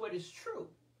does what is true,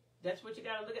 that's what you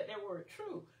got to look at that word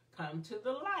true. Come to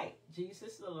the light.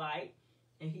 Jesus the light.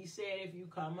 And he said, if you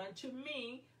come unto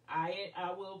me,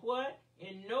 I will what?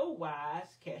 In no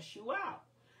wise cast you out.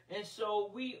 And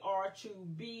so we are to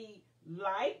be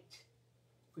light,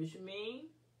 which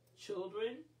means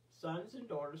children, sons and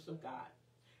daughters of God.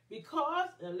 Because,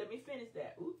 now let me finish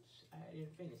that. Oops, I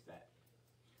didn't finish that.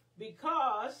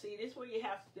 Because, see, this is where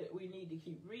we need to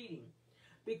keep reading.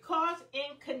 Because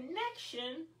in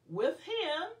connection with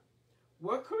him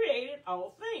were created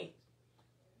all things.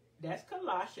 That's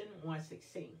Colossians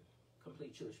 1:16,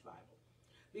 complete Jewish Bible.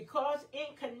 Because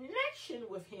in connection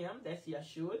with him, that's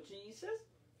Yeshua, Jesus,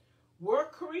 were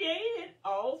created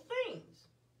all things.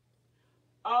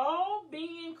 All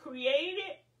being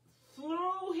created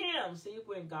through him. See,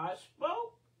 when God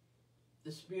spoke,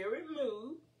 the Spirit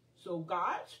moved. So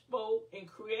God spoke and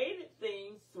created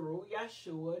things through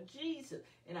Yeshua, Jesus.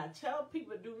 And I tell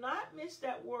people, do not miss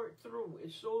that word through.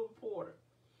 It's so important.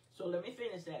 So let me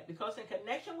finish that. Because in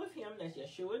connection with him, that's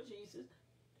Yeshua, Jesus,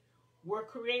 were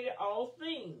created all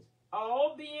things.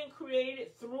 All being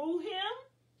created through him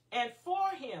and for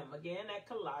him. Again, at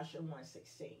Colossians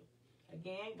 1:16.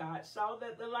 Again, God saw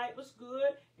that the light was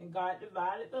good, and God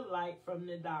divided the light from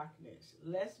the darkness.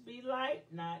 Let's be light,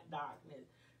 not darkness.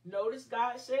 Notice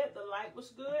God said the light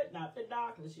was good, not the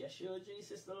darkness. Yeshua,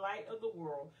 Jesus, the light of the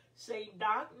world. Say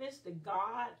darkness, the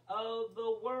God of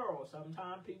the world.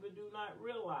 Sometimes people do not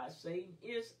realize Satan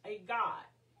is a God,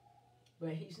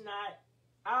 but he's not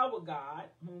our God.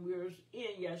 When we're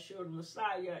in Yeshua the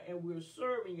Messiah and we're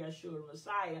serving Yeshua the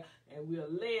Messiah and we're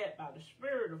led by the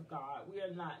Spirit of God, we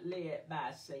are not led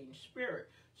by Satan's spirit.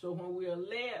 So when we are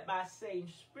led by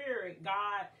Satan's spirit,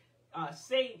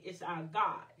 Satan is our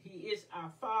God. He is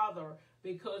our Father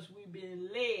because we've been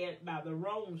led by the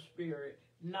wrong spirit,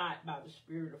 not by the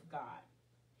Spirit of God.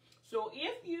 So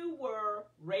if you were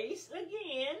raised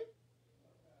again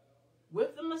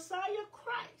with the Messiah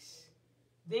Christ,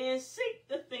 then seek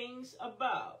the things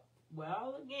above.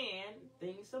 Well, again,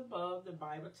 things above, the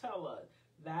Bible tells us.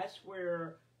 That's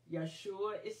where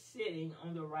Yeshua is sitting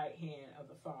on the right hand of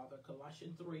the Father.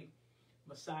 Colossians 3.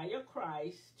 Messiah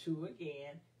Christ, 2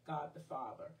 again, God the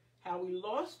Father. How we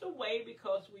lost the way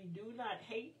because we do not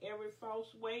hate every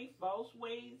false way. False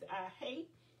ways I hate.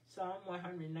 Psalm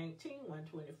 119,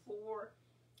 124,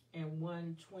 and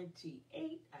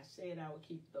 128. I said I would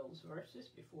keep those verses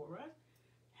before us.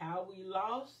 How we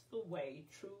lost the way,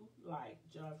 true light.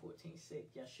 John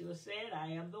 14:6. Yeshua said, I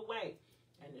am the way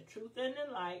and the truth and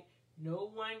the light.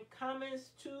 No one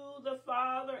comes to the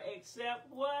Father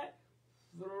except what?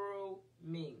 Through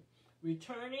me.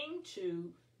 Returning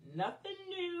to nothing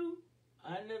new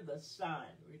under the sun.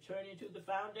 Returning to the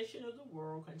foundation of the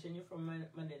world. Continue from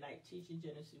Monday night teaching,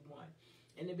 Genesis 1.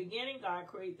 In the beginning, God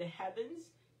created the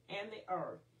heavens and the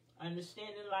earth.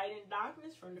 Understanding light and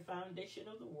darkness from the foundation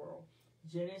of the world.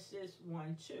 Genesis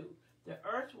 1:2. The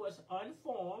earth was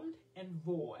unformed and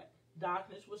void.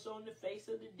 Darkness was on the face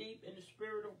of the deep, and the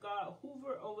Spirit of God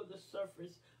hovered over the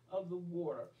surface of the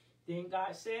water. Then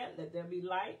God said, let there be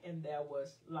light, and there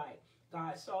was light.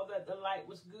 God saw that the light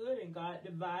was good, and God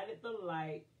divided the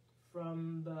light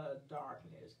from the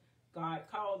darkness. God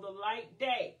called the light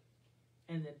day,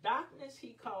 and the darkness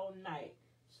he called night.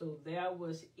 So there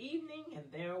was evening,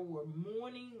 and there were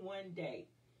morning one day.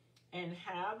 And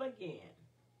have again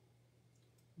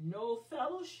no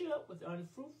fellowship with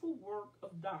unfruitful work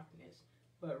of darkness,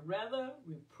 but rather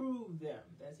reprove them.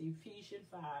 That's Ephesians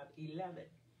 5:11.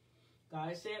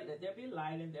 God said, let there be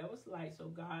light, and there was light. So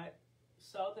God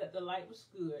saw that the light was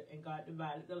good, and God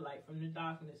divided the light from the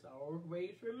darkness.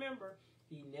 Always remember,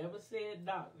 he never said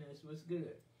darkness was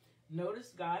good.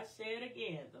 Notice God said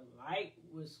again, the light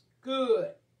was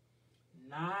good,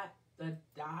 not the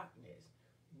darkness.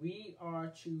 We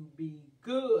are to be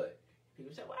good.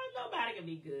 People say, well, nobody can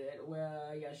be good.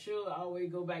 Well, Yeshua,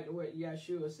 always go back to what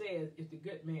Yeshua says, if the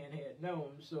good man had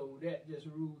known. So that just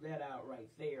ruled that out right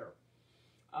there.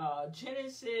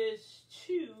 Genesis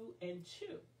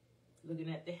 2:2, looking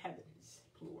at the heavens,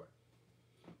 plural.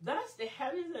 Thus the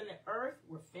heavens and the earth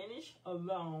were finished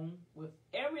alone with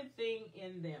everything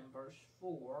in them. Verse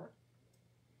 4.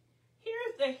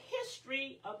 Here's the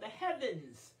history of the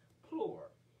heavens,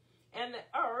 plural, and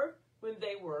the earth when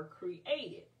they were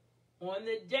created. On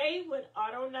the day when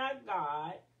Adonai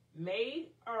God made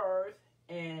earth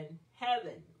and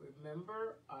heaven.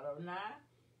 Remember, Adonai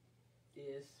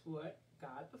is what?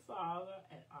 God the Father,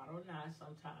 and Adonai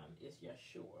sometimes is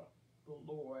Yeshua,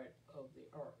 the Lord of the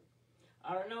earth.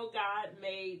 Adonai God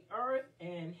made earth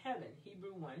and heaven.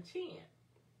 Hebrew 1:10.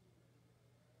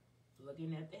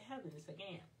 Looking at the heavens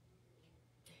again.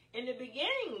 In the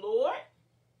beginning, Lord,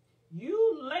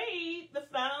 you laid the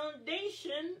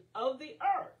foundation of the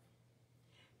earth.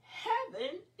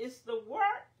 Heaven is the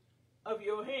work of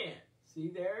your hand. See,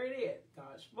 there it is.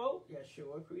 God spoke,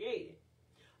 Yeshua created.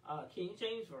 King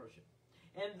James Version.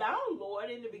 And thou, Lord,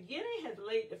 in the beginning hast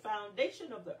laid the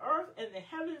foundation of the earth, and the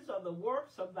heavens are the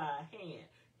works of thy hand.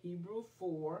 Hebrew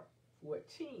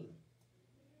 4:14.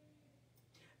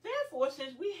 Therefore,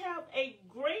 since we have a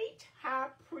great high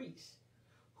priest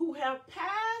who have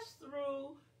passed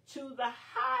through to the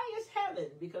highest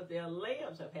heaven, because there are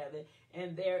layers of heaven,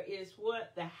 and there is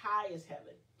what? The highest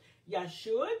heaven.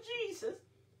 Yeshua Jesus,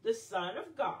 the Son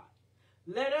of God.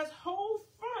 Let us hold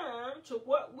firm to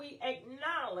what we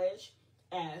acknowledge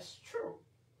as true.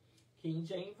 King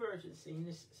James Version,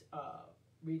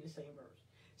 reading the same verse.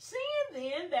 Seeing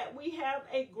then that we have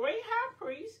a great high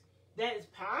priest that is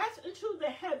passed into the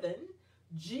heaven,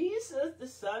 Jesus, the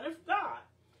Son of God,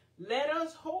 let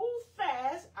us hold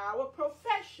fast our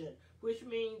profession, which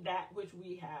means that which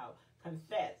we have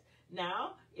confessed.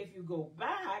 Now, if you go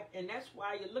back, and that's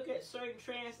why you look at certain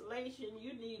translation,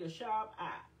 you need a sharp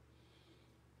eye.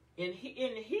 In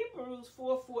Hebrews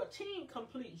 4:14,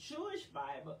 complete Jewish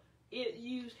Bible, it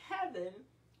used heaven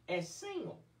as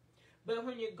single. But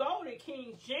when you go to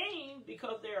King James,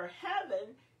 because they're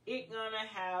heaven, it's going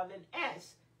to have an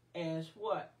S as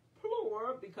what?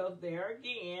 Plural, because they're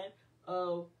again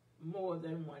of more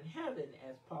than one heaven,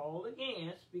 as Paul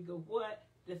again speaks of what?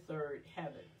 The third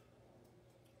heaven.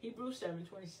 Hebrews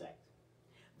 7:26.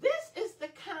 This is the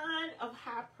kind of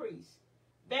high priest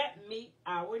that meet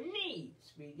our needs,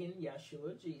 speaking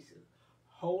Yeshua Jesus,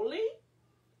 holy,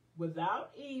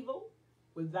 without evil,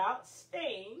 without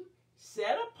stain,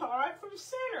 set apart from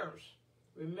sinners.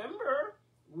 Remember,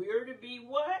 we're to be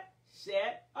what?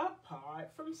 Set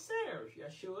apart from sinners.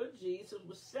 Yeshua Jesus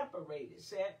was separated,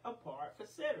 set apart for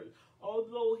sinners.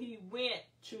 Although he went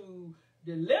to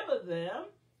deliver them,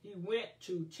 he went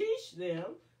to teach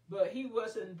them, but he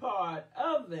wasn't part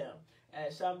of them.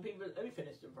 As some people, let me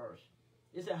finish the verse.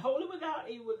 It said, holy, without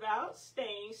evil, without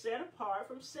stain, set apart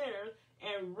from sinners,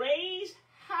 and raised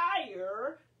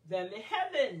higher than the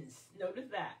heavens. Notice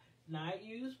that. Not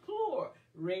use plural.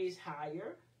 Raised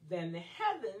higher than the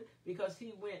heaven, because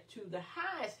he went to the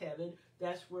highest heaven.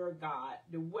 That's where God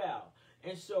dwelled.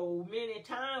 And so many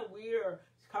times we're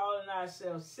calling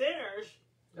ourselves sinners.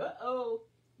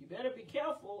 You better be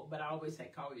careful. But I always say,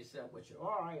 call yourself what you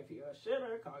are. If you're a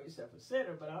sinner, call yourself a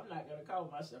sinner. But I'm not going to call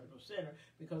myself no sinner,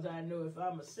 because I know if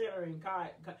I'm a sinner and God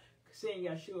send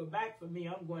Yeshua back for me,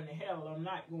 I'm going to hell. I'm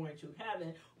not going to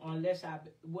heaven unless I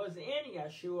was in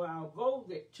Yeshua. I'll go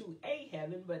to a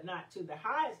heaven, but not to the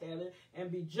highest heaven,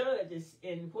 and be judged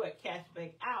and what? Cast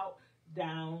back out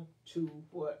down to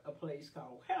what? A place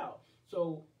called hell.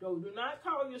 So do not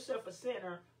call yourself a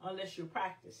sinner unless you're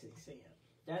practicing sin.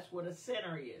 That's what a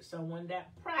sinner is. Someone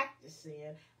that practices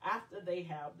sin after they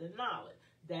have the knowledge.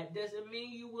 That doesn't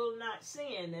mean you will not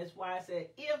sin. That's why I said,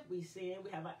 if we sin,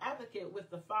 we have an advocate with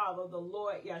the Father, the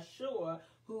Lord Yeshua,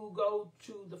 who go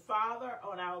to the Father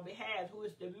on our behalf, who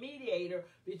is the mediator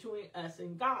between us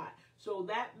and God. So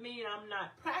that means I'm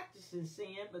not practicing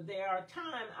sin, but there are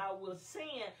times I will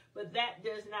sin, but that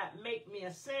does not make me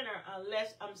a sinner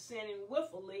unless I'm sinning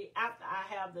willfully after I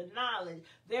have the knowledge.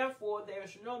 Therefore,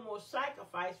 there's no more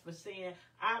sacrifice for sin.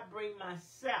 I bring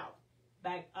myself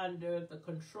back under the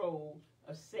control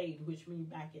of Satan, which means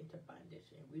back into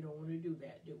bondage. And we don't want to do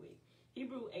that, do we?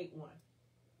 Hebrew 8:1.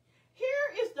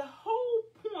 Here is the whole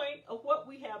point of what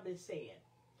we have been saying.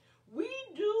 we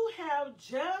do have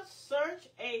just such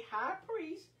a high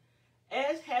priest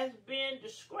as has been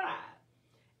described.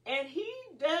 And he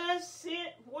does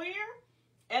sit where?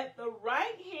 At the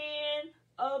right hand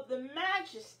of the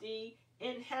majesty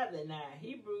in heaven. Now,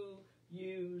 Hebrew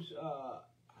use,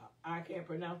 I can't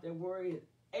pronounce that word,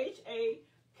 HAGDULAH,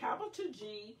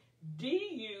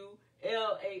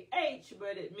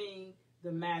 but it means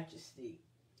the majesty.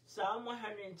 Psalm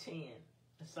 110,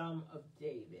 a Psalm of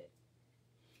David.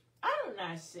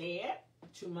 Adonai said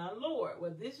to my Lord.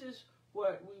 Well, this is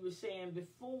what we were saying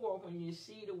before when you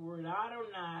see the word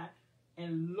Adonai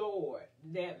and Lord.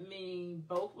 That means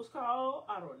both was called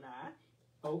Adonai,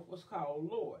 both was called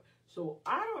Lord. So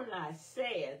Adonai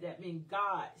said, that means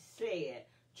God said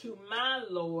to my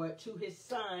Lord, to his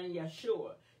son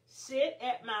Yeshua, sit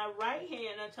at my right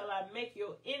hand until I make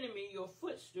your enemy your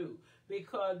footstool.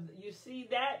 Because you see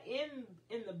that in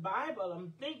the Bible,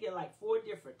 I'm thinking like 4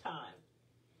 different times.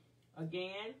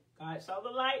 Again, God saw the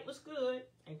light was good,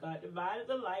 and God divided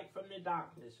the light from the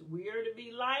darkness. We are to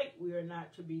be light, we are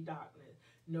not to be darkness.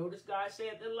 Notice God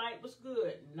said the light was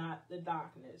good, not the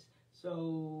darkness.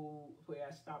 So, where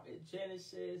I stop at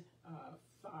Genesis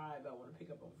 5, I want to pick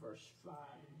up on verse 5,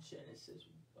 Genesis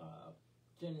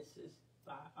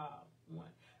 5,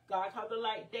 1. God called the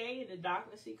light day, and the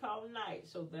darkness he called night.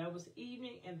 So there was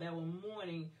evening, and there was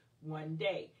morning one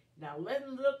day. Now, let's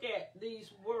look at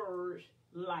these words,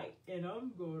 light, and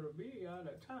I'm going to be out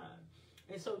of time.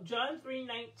 And so John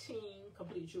 3:19,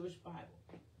 Complete Jewish Bible.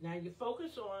 Now you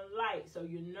focus on light, so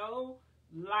you know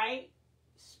light,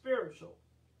 spiritual.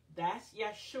 That's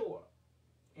Yeshua.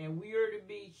 And we are to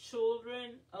be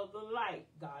children of the light.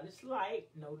 God is light,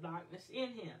 no darkness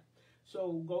in him.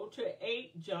 So go to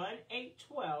John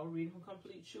 8:12, reading from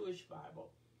Complete Jewish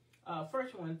Bible.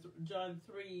 First one, John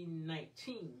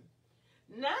 3:19.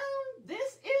 Now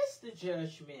this is the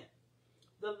judgment.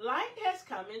 The light has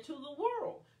come into the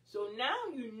world. So now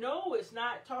you know it's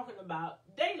not talking about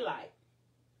daylight.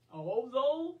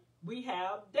 Although we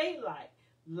have daylight,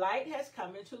 light has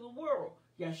come into the world.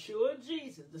 Yeshua,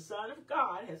 Jesus, the Son of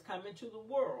God, has come into the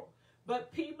world.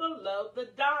 But people love the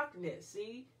darkness.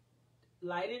 See,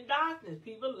 light and darkness.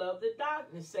 People love the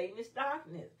darkness. Satan is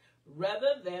darkness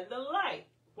rather than the light.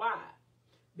 Why?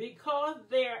 Because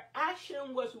their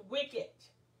action was wicked.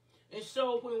 And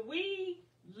so when we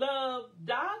love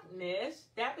darkness,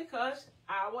 that's because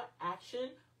our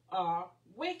actions are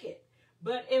wicked.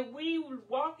 But if we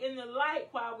walk in the light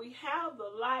while we have the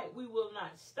light, we will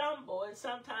not stumble. And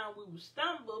sometimes we will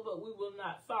stumble, but we will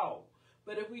not fall.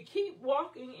 But if we keep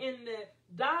walking in the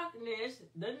darkness,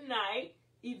 the night,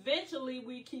 eventually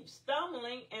we keep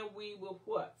stumbling and we will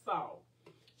what? Fall.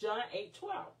 John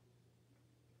 8:12.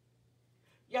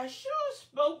 Yeshua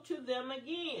spoke to them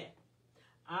again.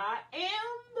 I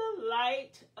am the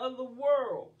light of the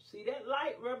world. See, that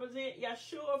light represents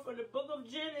Yeshua from the book of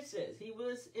Genesis. He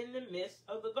was in the midst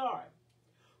of the garden.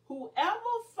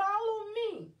 Whoever follow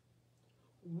me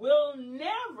will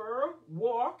never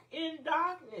walk in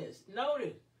darkness.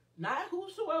 Notice, not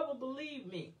whosoever believe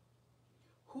me.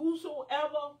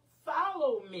 Whosoever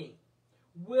follow me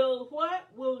will what?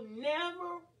 Will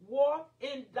never walk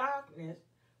in darkness,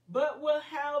 but will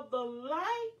have the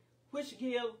light which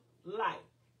give light.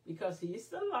 Because he's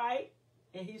the light,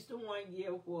 and he's the one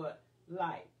give what?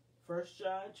 Light. 1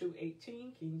 John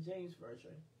 2:18, King James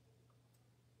Version.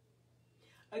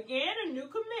 Again, a new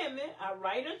commandment I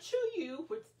write unto you,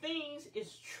 which things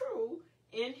is true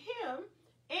in him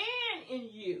and in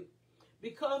you.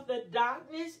 Because the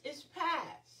darkness is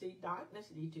past. See,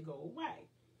 darkness need to go away.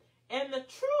 And the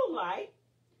true light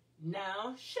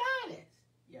now shineth.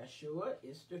 Yeshua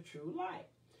is the true light.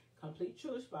 Complete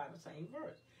Jewish Bible, same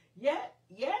verse. Yet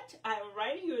I am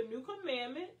writing you a new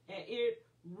commandment, and it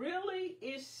really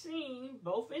is seen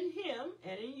both in him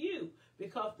and in you,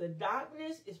 because the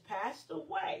darkness is passed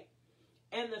away,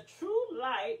 and the true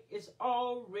light is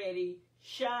already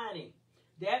shining.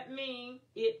 That means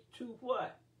it to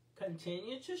what?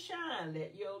 Continue to shine.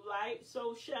 Let your light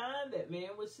so shine that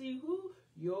man will see who?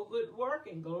 Your good work,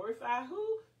 and glorify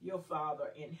who? Your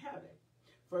Father in heaven.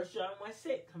 1 John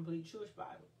 1:6, Complete Jewish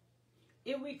Bible.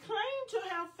 If we claim to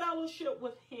have fellowship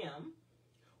with him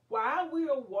while we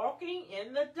are walking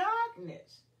in the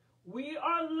darkness, we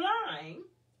are lying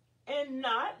and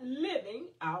not living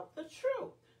out the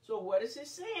truth. So what is it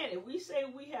saying? If we say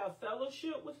we have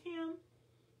fellowship with him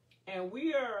and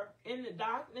we are in the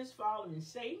darkness following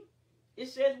Satan, it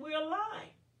says we are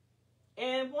lying.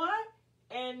 And what?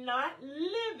 And not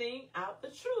living out the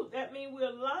truth. That means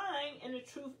we're lying and the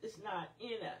truth is not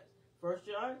in us. 1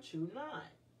 John 2:9.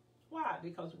 Why?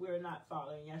 Because we're not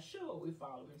following Yeshua. We're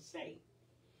following Satan.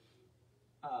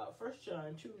 1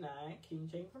 John 2:9, King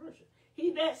James Version.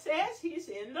 He that says he's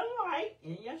in the light,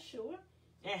 in Yeshua,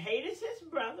 and hateth his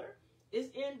brother, is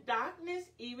in darkness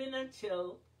even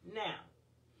until now.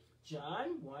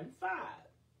 John 1:5.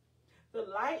 The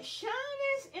light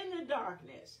shineth in the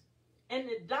darkness, and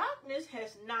the darkness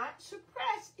has not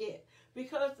suppressed it,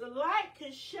 because the light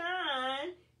can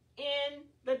shine in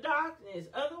the darkness.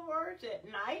 Other words, at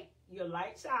night, your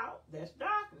light's out, that's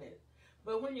darkness.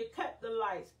 But when you cut the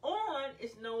lights on,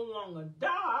 it's no longer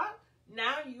dark.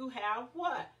 Now you have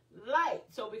what? Light.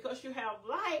 So because you have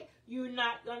light, you're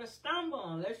not going to stumble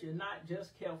unless you're not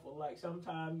just careful. Like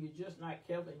sometimes you're just not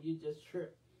careful and you just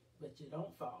trip, but you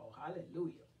don't fall.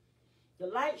 Hallelujah. The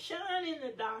light shine in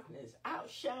the darkness,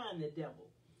 outshine the devil.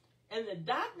 And the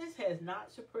darkness has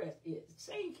not suppressed it.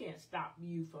 Satan can't stop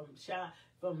you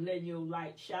from letting your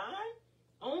light shine.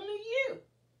 Only you,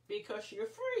 because you're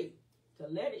free to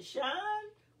let it shine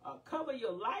or cover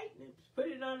your light and put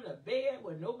it under the bed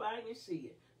where nobody can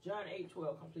see it. John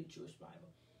 8:12, Complete Jewish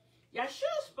Bible.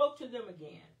 Yeshua spoke to them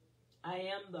again. I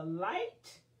am the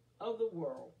light of the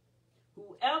world.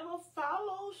 Whoever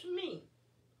follows me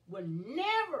will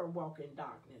never walk in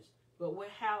darkness, but will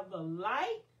have the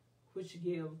light which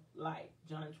give light.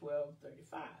 John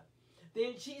 12:35.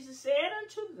 Then Jesus said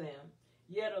unto them,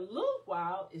 yet a little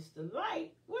while is the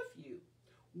light with you.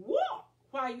 Walk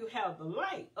while you have the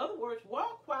light. In other words,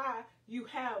 walk while you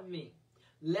have me,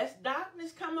 lest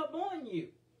darkness come upon you.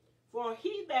 For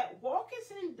he that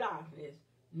walketh in darkness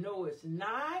knoweth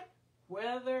not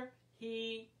whither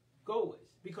he goeth,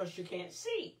 because you can't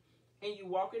see. And you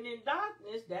walking in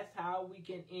darkness, that's how we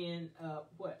can end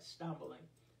up, stumbling.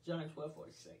 John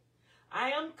 12:46.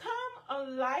 I am come a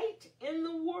light in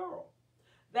the world,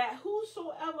 that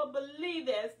whosoever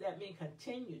believeth, that means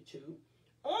continue to,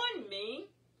 on me,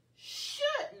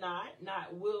 should not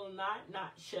will not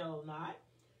shall not,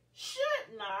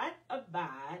 should not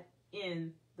abide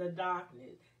in the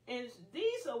darkness. And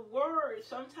these are words,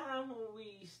 sometimes when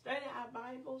we study our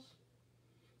Bibles,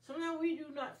 sometimes we do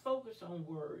not focus on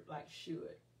words like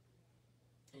should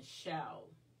and shall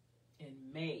and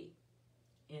may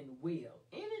and will.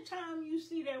 Anytime you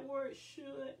see that word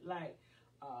should, like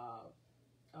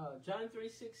John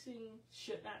 3:16,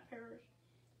 should not perish,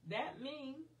 that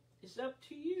means it's up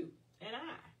to you and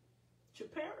I to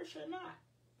perish or not,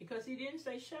 because he didn't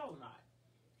say shall not.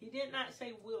 He did not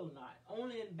say will not,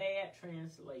 only in bad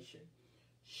translation.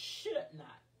 Should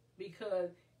not,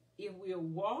 because if we're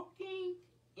walking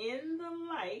in the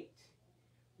light,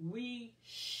 we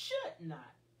should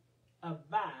not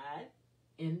abide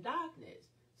in darkness.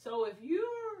 So if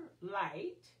you're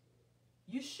light,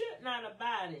 you should not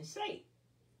abide in Satan,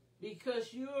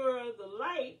 because you're the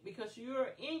light, because you're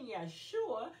in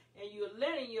Yeshua, and you're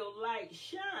letting your light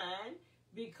shine,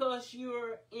 because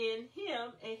you're in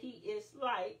him, and he is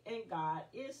light, and God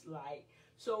is light.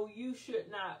 So you should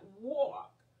not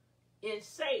walk in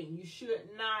Satan. You should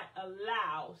not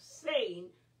allow Satan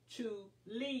to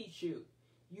lead you.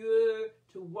 You're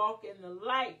to walk in the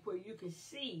light where you can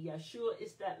see. Yeshua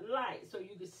is that light, so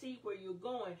you can see where you're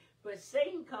going. But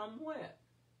Satan come where?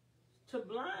 To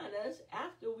blind us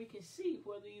after we can see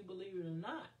whether you believe it or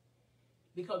not.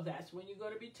 Because that's when you're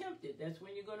going to be tempted. That's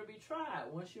when you're going to be tried.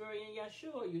 Once you're in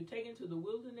Yeshua, you're taken to the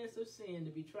wilderness of sin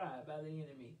to be tried by the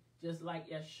enemy, just like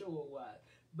Yeshua was.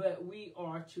 But we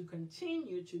are to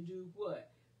continue to do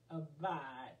what?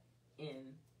 Abide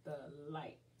in the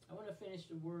light. I want to finish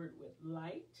the word with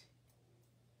light.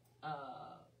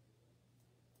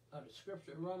 Of the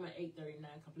scripture, Romans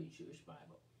 8:39, Complete Jewish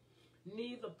Bible.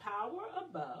 Neither power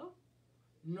above,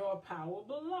 nor power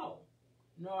below,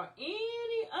 nor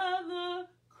any other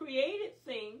created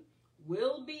thing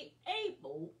will be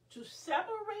able to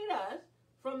separate us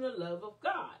from the love of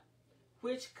God,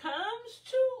 which comes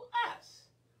to us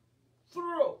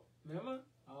through, remember,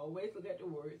 always look at the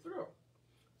word through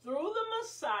the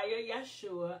Messiah,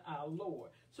 Yeshua, our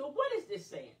Lord. So what is this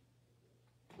saying?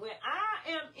 When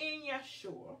I am in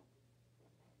Yeshua,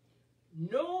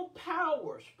 no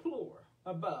powers, plural,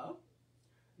 above,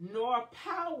 nor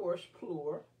powers,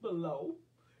 plural, below,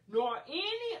 nor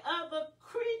any other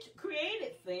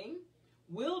created thing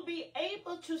will be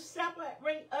able to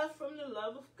separate us from the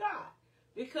love of God.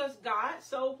 Because God,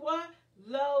 so what?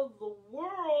 Love the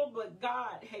world, but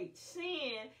God hates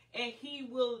sin, and he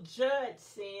will judge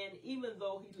sin even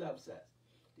though he loves us.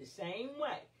 The same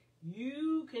way,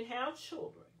 you can have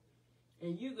children,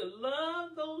 and you can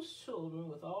love those children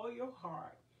with all your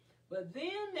heart, but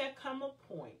then there come a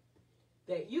point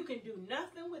that you can do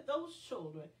nothing with those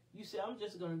children. You say, I'm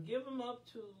just going to give them up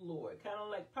to the Lord. Kind of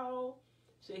like Paul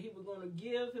said he was going to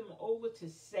give him over to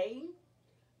Satan,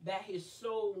 that his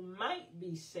soul might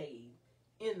be saved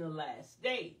in the last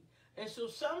days. And so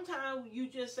sometimes you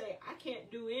just say, I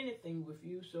can't do anything with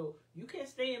you, so you can't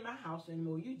stay in my house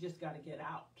anymore. You just got to get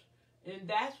out. And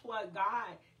that's what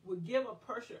God would give a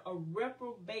person, a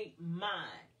reprobate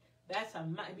mind. That's a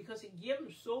mind, because he gives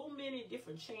them so many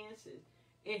different chances.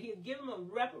 And he'll give them a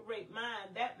reprobate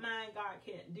mind. That mind God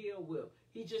can't deal with.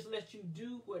 He just lets you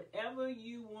do whatever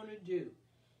you want to do.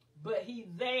 But he's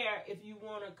there if you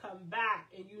want to come back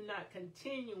and you're not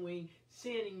continuing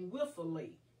sinning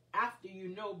willfully after you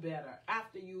know better,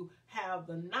 after you have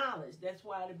the knowledge. That's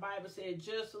why the Bible said,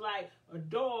 just like a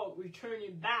dog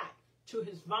returning back to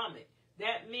his vomit.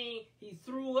 That means he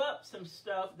threw up some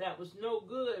stuff that was no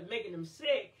good, making him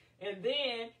sick, and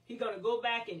then he's going to go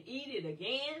back and eat it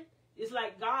again. It's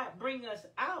like God bring us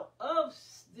out of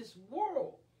this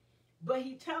world. But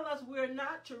he tells us we're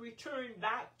not to return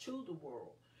back to the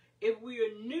world. If we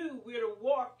are new, we're to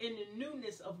walk in the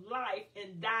newness of life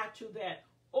and die to that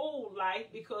old life,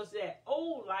 because that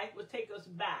old life will take us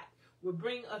back, will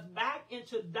bring us back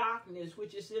into darkness,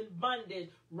 which is in bondage,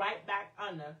 right back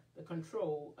under the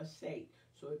control of Satan.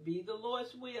 So it be the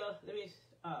Lord's will.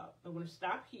 I'm going to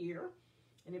stop here,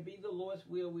 and it be the Lord's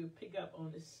will. We'll pick up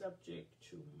on this subject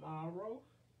tomorrow.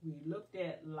 We looked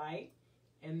at light,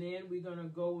 and then we're going to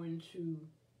go into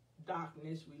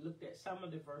darkness. We looked at some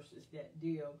of the verses that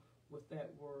deal with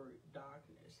that word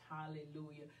darkness.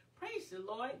 Hallelujah. Praise the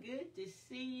Lord. Good to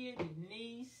see you,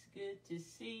 Denise. Good to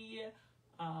see you,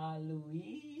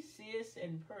 Louise, Sis,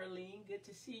 and Pearline. Good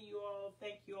to see you all.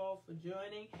 Thank you all for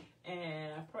joining.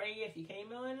 And I pray if you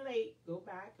came on late, go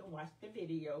back and watch the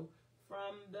video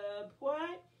from the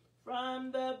what?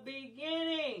 From the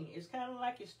beginning. It's kind of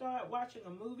like you start watching a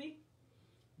movie.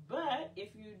 But if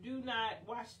you do not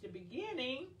watch the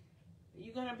beginning,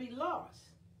 you're going to be lost.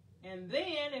 And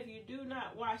then if you do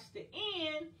not watch the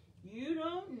end, you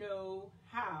don't know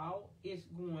how it's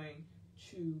going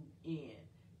to end.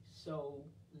 So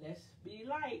let's be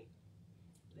light.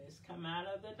 Let's come out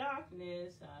of the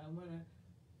darkness. I want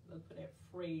to look for that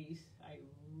phrase I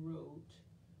wrote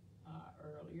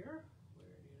earlier.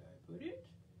 Where did I put it?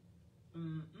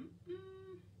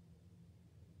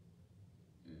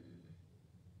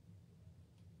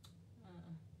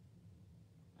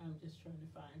 I'm just trying to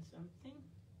find something.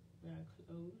 Where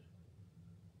I close.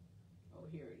 Oh,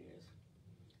 here it is.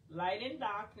 Light and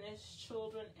darkness,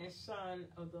 children and son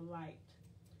of the light,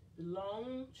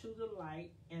 belong to the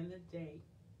light and the day.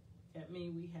 That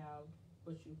means we have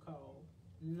what you call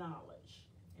knowledge.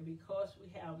 And because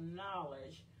we have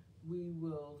knowledge, we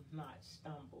will not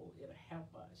stumble. It'll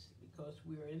help us because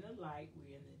we're in the light,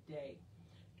 we're in the day.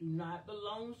 Do not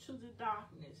belong to the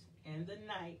darkness and the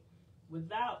night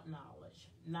without knowledge,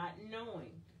 not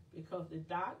knowing, because the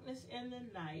darkness and the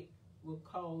night will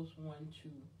cause one to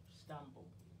stumble.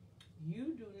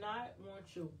 You do not want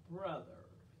your brother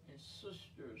and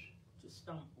sisters to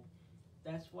stumble.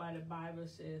 That's why the Bible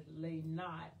says, lay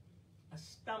not a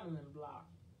stumbling block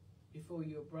before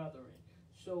your brethren.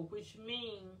 So which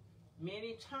means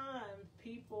many times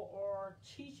people are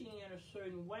teaching in a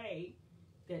certain way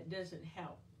that doesn't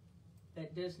help,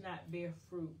 that does not bear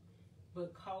fruit,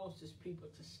 but causes people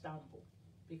to stumble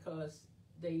because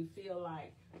they feel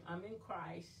like, I'm in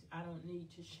Christ, I don't need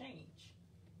to change.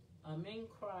 I'm in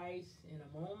Christ and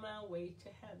I'm on my way to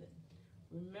heaven.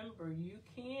 Remember, you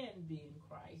can be in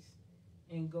Christ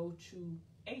and go to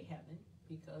a heaven,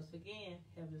 because again,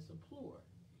 heaven's a plural.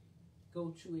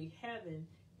 Go to a heaven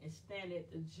and stand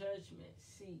at the judgment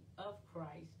seat of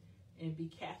Christ and be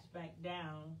cast back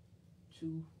down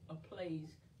to a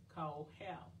place called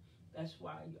hell. That's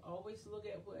why you always look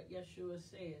at what Yeshua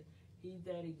said. He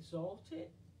that exalted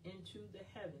into the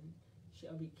heaven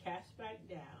shall be cast back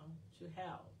down to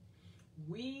hell.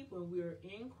 We, when we're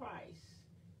in Christ,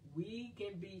 we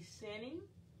can be sinning,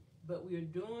 but we're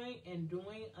doing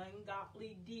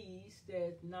ungodly deeds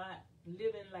that's not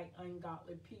living like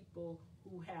ungodly people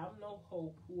who have no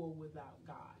hope, who are without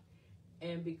God.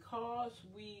 And because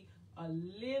we are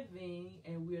living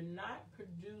and we're not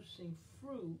producing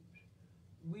fruit,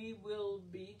 we will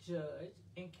be judged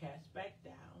and cast back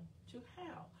down to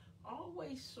hell.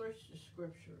 Always search the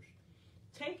scriptures.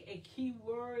 Take a key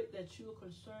word that you're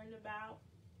concerned about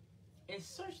and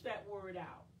search that word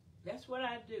out. That's what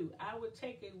I do. I would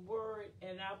take a word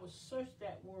and I would search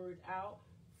that word out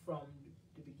from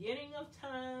the beginning of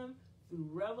time through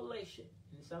Revelation.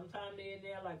 And sometimes they're in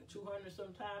there like 200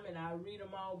 sometime, and I read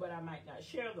them all, but I might not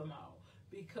share them all.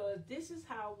 Because this is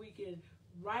how we can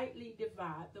rightly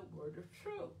divide the word of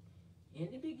truth. In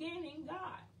the beginning,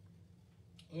 God.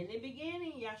 In the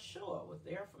beginning, Yeshua was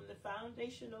there from the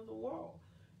foundation of the world.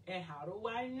 And how do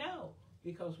I know?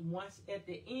 Because once at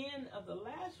the end of the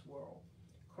last world,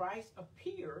 Christ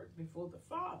appeared before the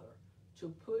Father to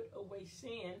put away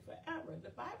sin forever.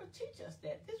 The Bible teaches us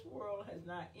that this world has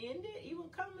not ended. Even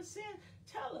common sense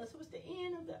tell us what's the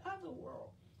end of the other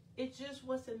world. It just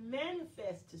wasn't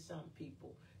manifest to some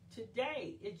people.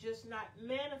 Today, it's just not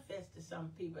manifest to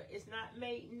some people. It's not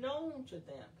made known to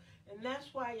them. And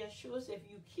that's why Yeshua said,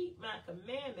 if you keep my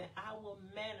commandment, I will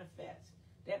manifest.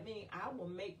 That means I will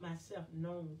make myself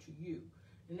known to you.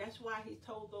 And that's why he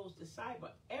told those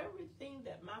disciples, everything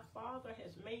that my Father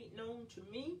has made known to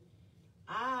me,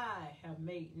 I have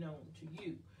made known to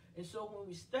you. And so when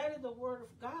we study the Word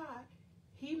of God,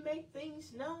 he made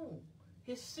things known.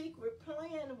 His secret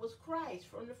plan was Christ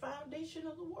from the foundation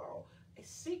of the world. A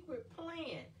secret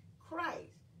plan,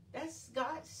 Christ. That's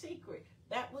God's secret.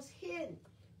 That was hidden.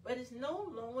 But it's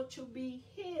no longer to be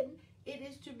hidden. It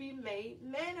is to be made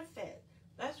manifest.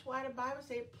 That's why the Bible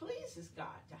says it pleases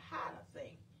God to hide a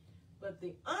thing. But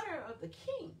the honor of the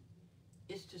king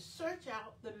is to search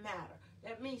out the matter.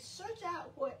 That means search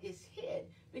out what is hid,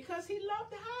 because he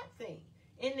loved to hide things.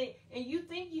 And you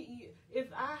think if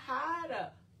I hide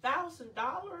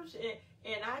 $1,000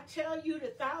 and I tell you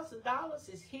the $1,000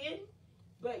 is hidden,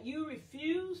 but you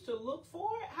refuse to look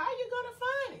for it, how are you going to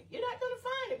find it? You're not going to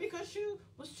find it because you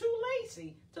was too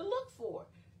lazy to look for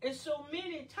it. And so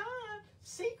many times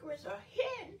secrets are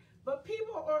hidden, but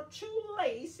people are too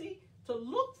lazy to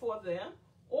look for them,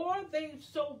 or they're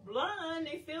so blind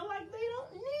they feel like they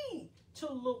don't need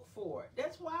to look for it.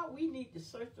 That's why we need to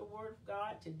search the Word of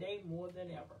God today more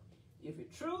than ever. If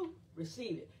it's true,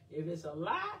 receive it. If it's a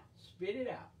lie, spit it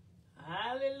out.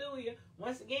 Hallelujah.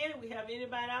 Once again, we have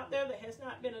anybody out there that has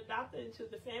not been adopted into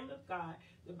the family of God.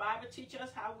 The Bible teaches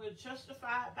us how we're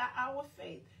justified by our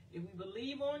faith. If we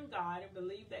believe on God and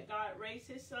believe that God raised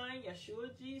his son,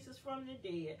 Yeshua Jesus, from the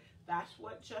dead, that's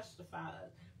what justifies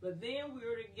us. But then we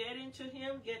are to get into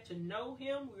him, get to know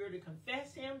him. We are to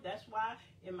confess him. That's why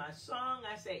in my song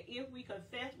I say, if we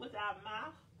confess with our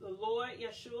mouth the Lord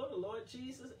Yeshua, the Lord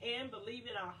Jesus, and believe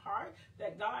in our heart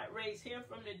that God raised him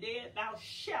from the dead, thou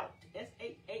shalt,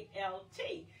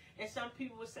 S-H-A-L-T. And some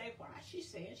people will say, why is she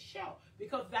saying shalt?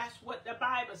 Because that's what the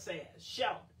Bible says,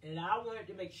 shalt. And I wanted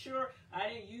to make sure I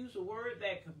didn't use a word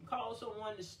that can cause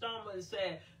someone to stumble and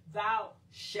say, thou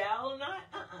shalt not.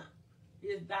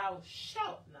 Is thou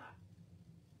shalt not.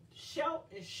 Shalt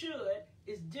and should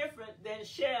is different than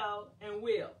shall and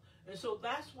will. And so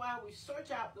that's why we search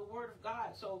out the Word of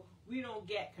God so we don't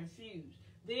get confused.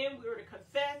 Then we're to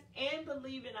confess and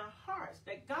believe in our hearts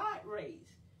that God raised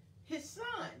his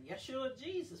son, Yeshua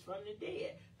Jesus, from the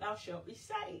dead. Thou shalt be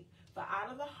saved. For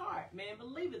out of the heart man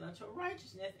believeth unto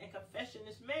righteousness, and confession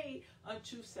is made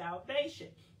unto salvation.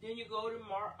 Then you go to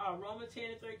Romans 10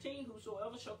 and 13,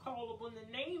 whosoever shall call upon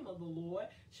the name of the Lord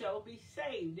shall be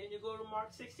saved. Then you go to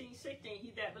Mark 16, 16,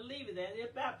 he that believeth and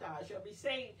is baptized shall be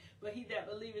saved, but he that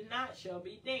believeth not shall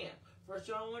be damned. 1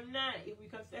 John 1, 9, if we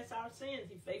confess our sins,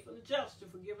 he's faithful and just to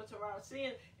forgive us of our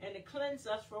sins and to cleanse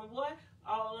us from what?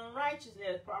 All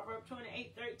unrighteousness. Proverbs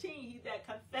 28, 13, he that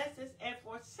confesses and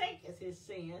forsaketh his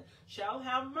sin shall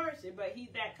have mercy, but he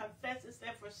that confesses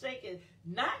and forsaketh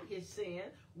not his sin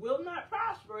will not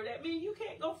prosper. That means you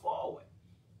can't go forward.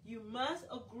 You must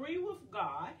agree with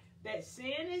God that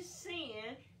sin is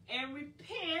sin and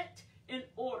repent in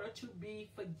order to be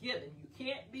forgiven. You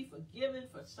can't be forgiven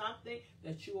for something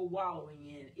that you are wallowing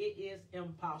in. It is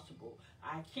impossible.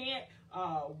 I can't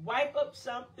wipe up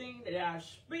something that I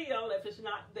spill if it's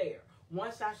not there.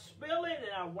 Once I spill it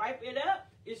and I wipe it up,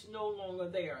 it's no longer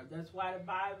there. That's why the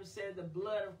Bible says the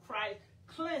blood of Christ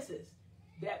cleanses.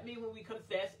 That means when we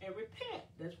confess and repent.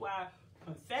 That's why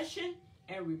confession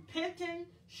and repenting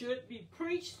should be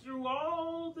preached through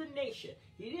all the nation.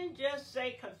 He didn't just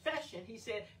say confession, he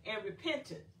said and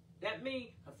repentance. That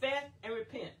means confess and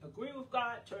repent. Agree with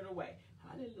God, turn away.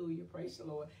 Hallelujah, praise the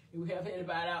Lord. If we have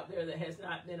anybody out there that has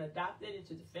not been adopted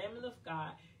into the family of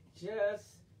God, just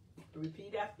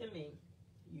repeat after me.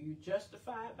 You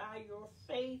justified by your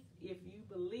faith if you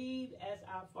believe as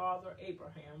our father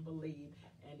Abraham believed,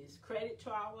 and is credit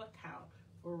to our account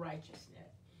for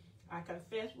righteousness. I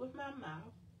confess with my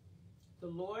mouth the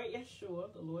Lord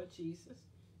Yeshua, the Lord Jesus,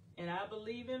 and I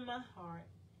believe in my heart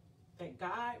that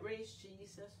God raised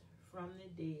Jesus from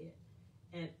the dead.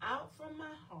 And out from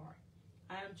my heart,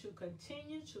 I am to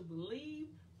continue to believe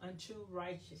unto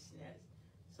righteousness.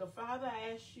 So, Father,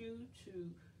 I ask you to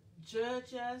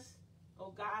judge us,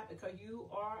 oh God, because you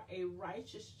are a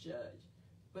righteous judge.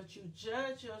 But you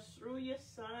judge us through your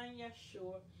son,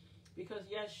 Yeshua, because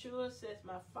Yeshua says,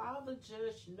 my Father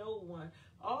judged no one.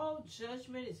 All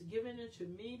judgment is given unto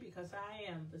me because I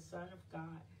am the Son of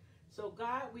God. So,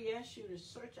 God, we ask you to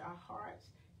search our hearts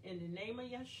in the name of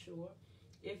Yeshua.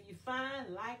 If you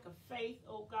find lack of faith,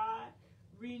 oh God,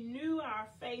 renew our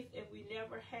faith if we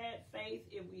never had faith.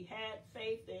 If we had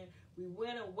faith and we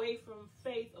went away from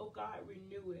faith, oh God,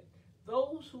 renew it.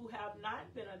 Those who have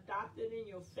not been adopted in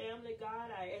your family, God,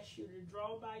 I ask you to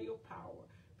draw by your power.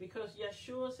 Because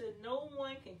Yeshua said, no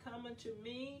one can come unto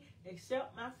me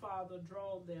except my Father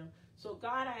draw them. So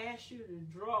God, I ask you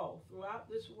to draw throughout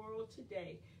this world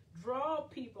today. Draw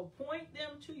people, point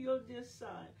them to your dear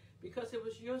Son. Because it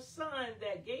was your Son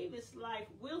that gave his life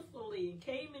willfully and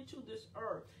came into this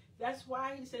earth. That's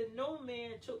why he said, no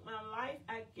man took my life.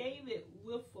 I gave it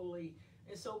willfully.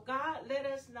 And so, God, let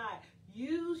us not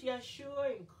use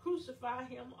Yeshua and crucify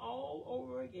him all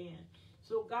over again.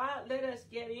 So, God, let us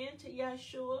get into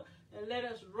Yeshua and let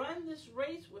us run this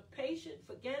race with patience.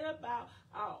 Forget about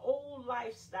our old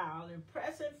lifestyle and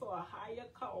press in for a higher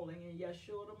calling in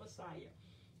Yeshua the Messiah.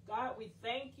 God, we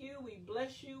thank you, we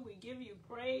bless you, we give you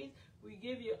praise, we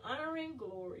give you honor and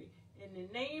glory. In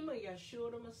the name of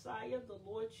Yeshua the Messiah, the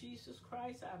Lord Jesus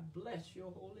Christ, I bless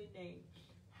your holy name.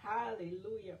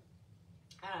 Hallelujah.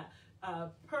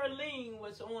 Perline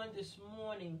was on this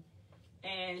morning,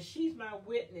 and she's my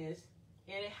witness,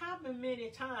 and it happened many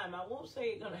times. I won't say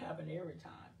it's going to happen every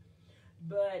time,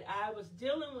 but I was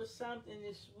dealing with something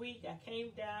this week. I came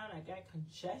down, I got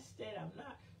congested. I'm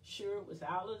not sure it was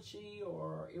allergy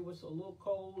or it was a little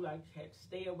cold. I had to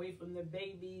stay away from the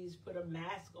babies, put a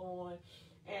mask on.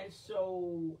 And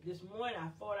so this morning I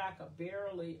thought I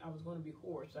was going to be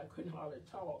hoarse. I couldn't hardly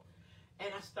talk.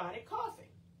 And I started coughing.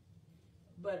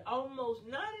 But almost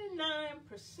 99%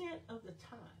 of the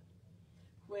time,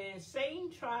 when Satan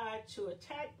tried to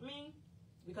attack me,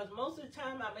 because most of the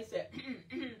time I may say,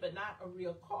 but not a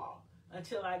real cough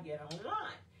until I get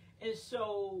online.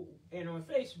 And on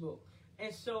Facebook.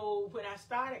 And so when I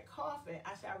started coughing,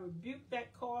 I said, I rebuke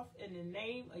that cough in the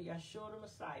name of Yeshua the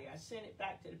Messiah. I sent it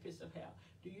back to the pits of hell.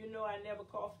 Do you know I never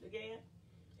coughed again?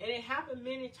 And it happened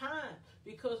many times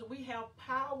because we have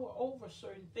power over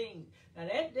certain things. Now,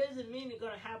 that doesn't mean it's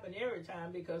going to happen every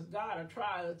time, because God will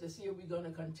try us to see if we're going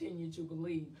to continue to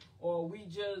believe, or we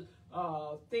just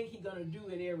think he's going to do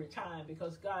it every time.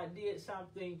 Because God did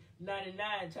something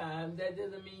 99 times, that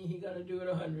doesn't mean he's going to do it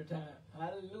 100 times.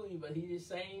 Hallelujah. But he's the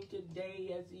same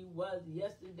today as he was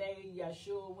yesterday.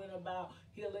 Yeshua went about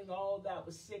healing all that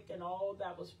was sick and all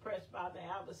that was pressed by the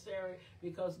adversary,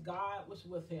 because God was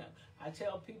with him. I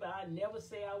tell people, I never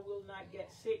say I will not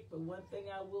get sick, but one thing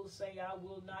I will say, I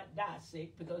will not die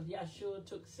sick, because Yeshua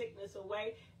took sickness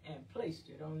away and placed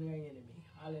it on their enemy.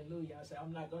 Hallelujah. I say,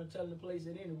 I'm not going to tell them to place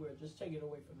it anywhere. Just take it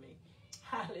away from me.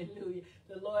 Hallelujah.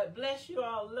 The Lord bless you.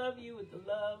 I love you with the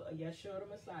love of Yeshua the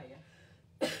Messiah.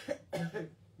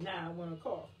 Now I want to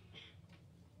call.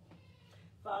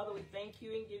 Father, we thank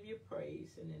you and give you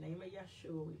praise. In the name of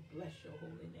Yeshua, we bless your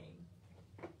holy name.